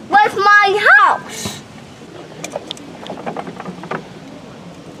with my house.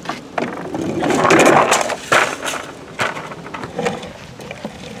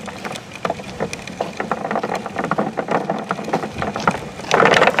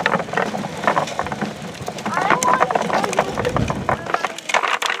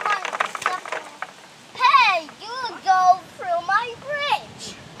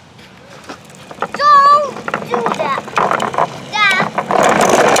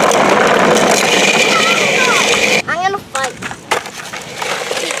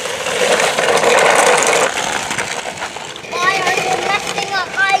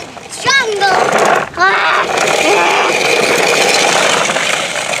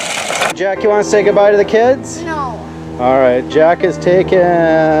 Jack, you want to say goodbye to the kids? No. All right, Jack is taking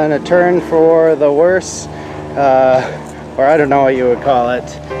a turn for the worse, or I don't know what you would call it.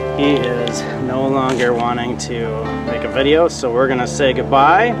 He is no longer wanting to make a video, so we're gonna say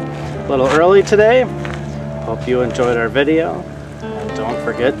goodbye. A little early today. Hope you enjoyed our video. And don't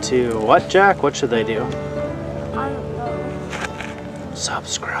forget to, what, Jack? What should they do? I don't know.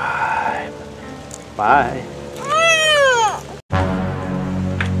 Subscribe. Bye.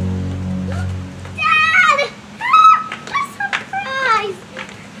 Dad! A surprise!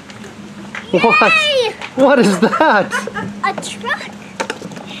 What? Yay! What is that? A truck!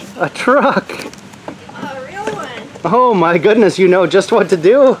 A truck. A real one. Oh my goodness, you know just what to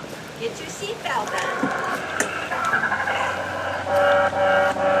do. Get your seatbelt on.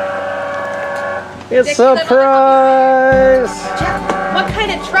 It's Dixie, surprise! Jack, what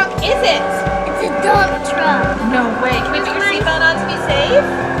kind of truck is it? It's a dump truck. No way. Can we put your seatbelt on to be safe?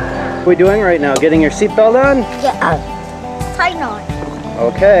 What are we doing right now? Getting your seatbelt on? Yeah. Tight on.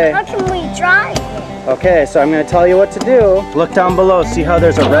 Okay. How can we drive it? Okay, so I'm going to tell you what to do. Look down below. See how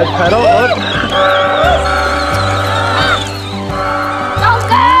there's a red pedal? Oh. Don't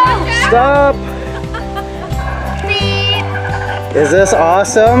go! Stop! Beep, Is this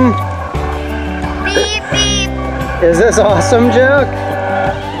awesome? beep, beep. Is this awesome, Jack?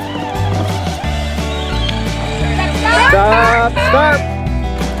 Stop! Stop!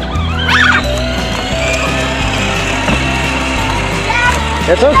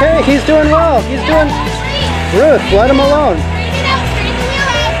 It's okay. He's doing well. He's doing... Ruth, let him alone.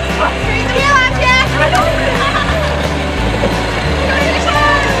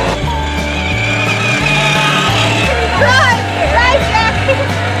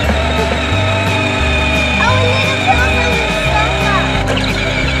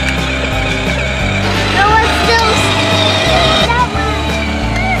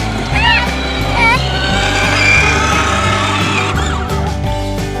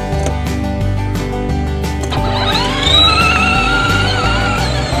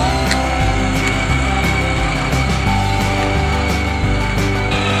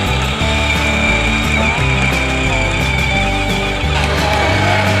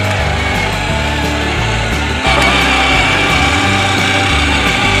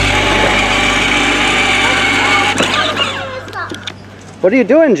 What are you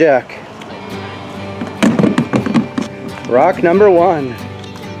doing, Jack? Rock number 1. You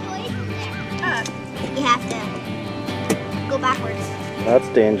have to go backwards. That's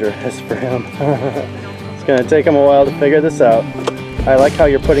dangerous for him. It's gonna take him a while to figure this out. I like how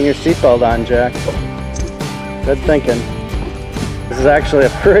you're putting your seatbelt on, Jack. Good thinking. This is actually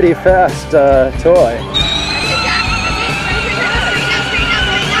a pretty fast toy.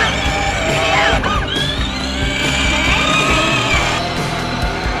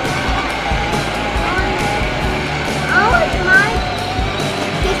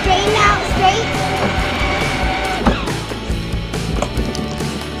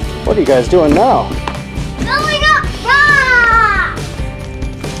 What are you guys doing now? Going up! Rah!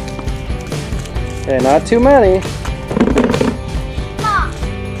 Okay, not too many. Rah!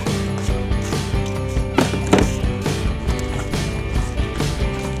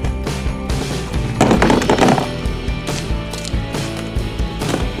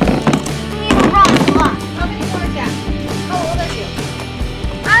 How many more, Jack? How old are you?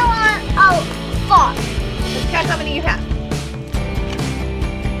 I want 4. Let's count how many you have.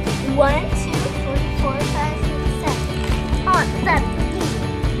 1, 2, 3, 4, 5, 6, 7. Oh,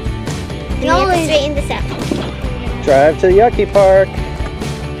 7. You always straighten this out. Drive to the Yucky Park.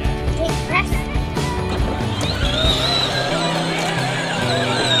 Okay, press.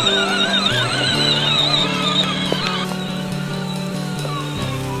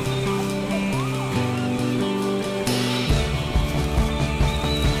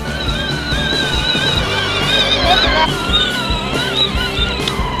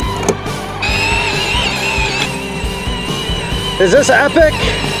 Is this epic?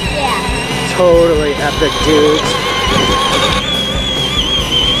 Yeah. Totally epic, dudes.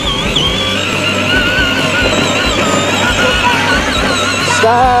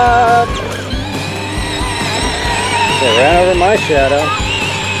 Stop! They ran over my shadow.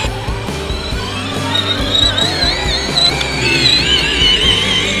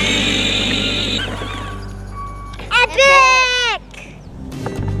 Epic!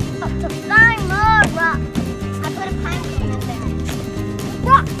 To find more rocks. I put a pine cone in there.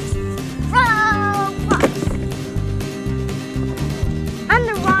 Rocks! Rocks! I'm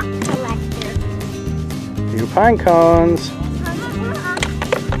the rock collector. Few pine cones.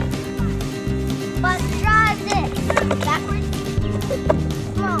 But drive this. Backwards.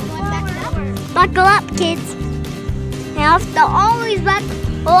 Come on, one back up. Buckle up, kids. You have to always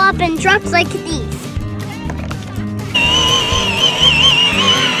buckle up in trucks like these.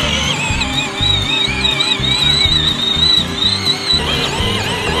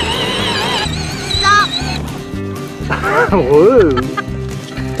 Stop. Woo!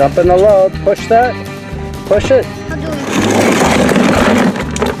 Dump in the load. Push that. Push it. I'll do it.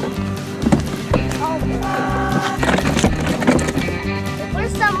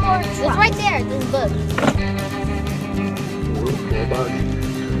 Where's some more? It's right there. This book. Cool bug.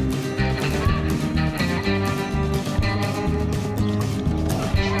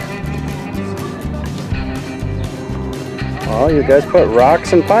 Oh, you guys put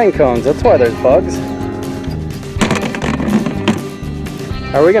rocks and pine cones. That's why there's bugs.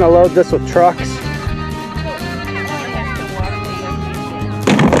 Are we gonna load this with trucks?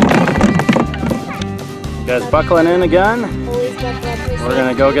 You guys buckling in again? We're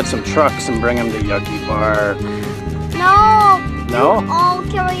gonna go get some trucks and bring them to Yucky Park. No. No? I'll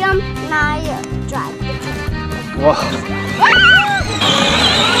carry them and I drive the truck. Whoa.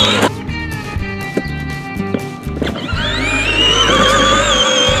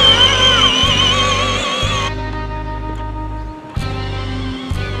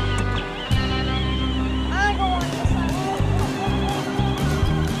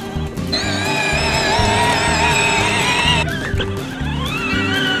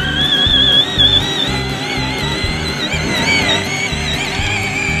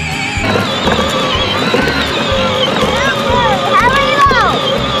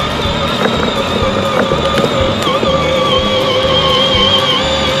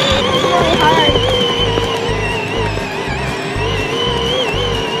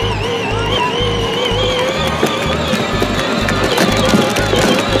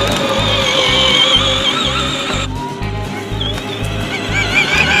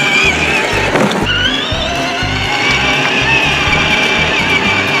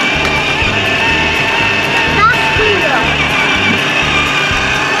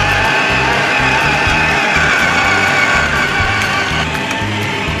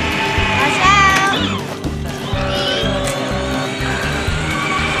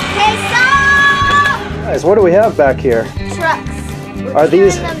 Guys, what do we have back here? Trucks. Are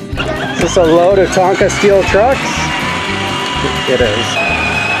these, is this a load of Tonka steel trucks? It is.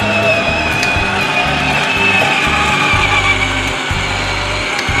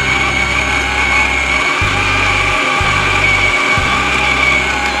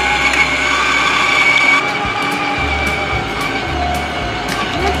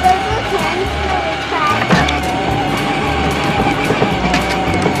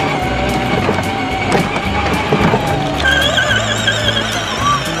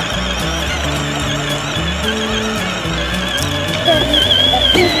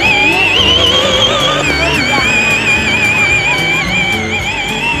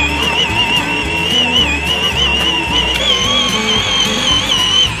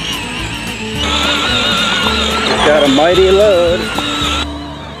 Got a mighty load.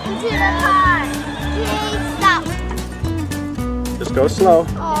 Into the car. Okay, stop. Just go slow.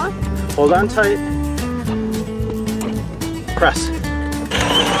 Aw. Hold on tight. Press. Okay,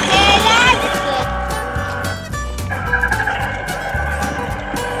 that's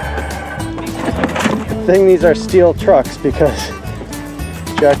Good thing these are steel trucks because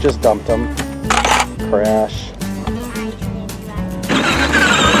Jack just dumped them. Crash.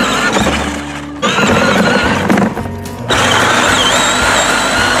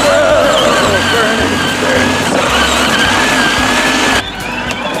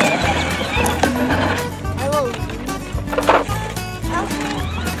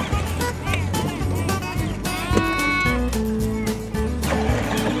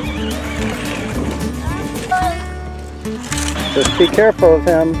 Just be careful of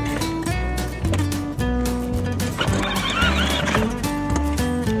him.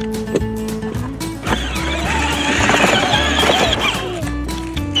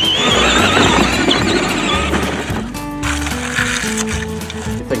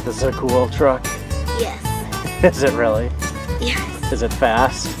 You think this is a cool truck? Yes. Is it really? Yes. Is it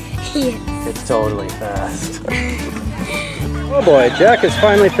fast? Yes. It's totally fast. Oh boy, Jack is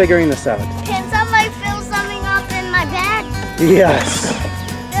finally figuring this out. Can somebody fill something up in my bag? Yes.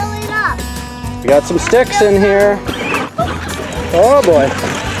 Fill it up. We got some sticks in here. Oh boy.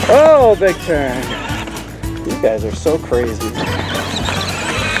 Oh, big turn. You guys are so crazy.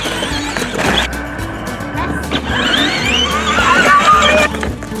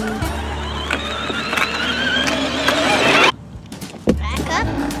 Back up.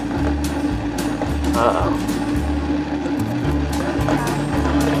 Uh-oh.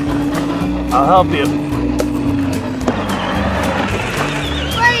 I'll help you.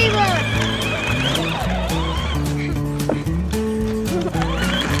 Where are you going?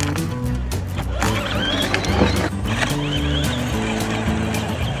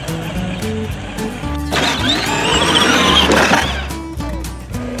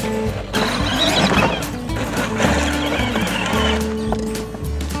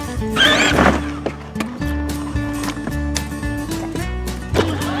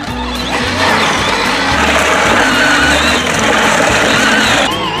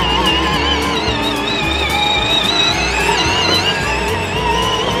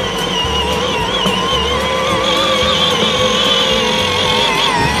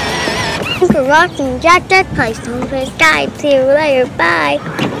 Tonka Rocks and JackJack Plays. Tonka Sky. See you later. Bye.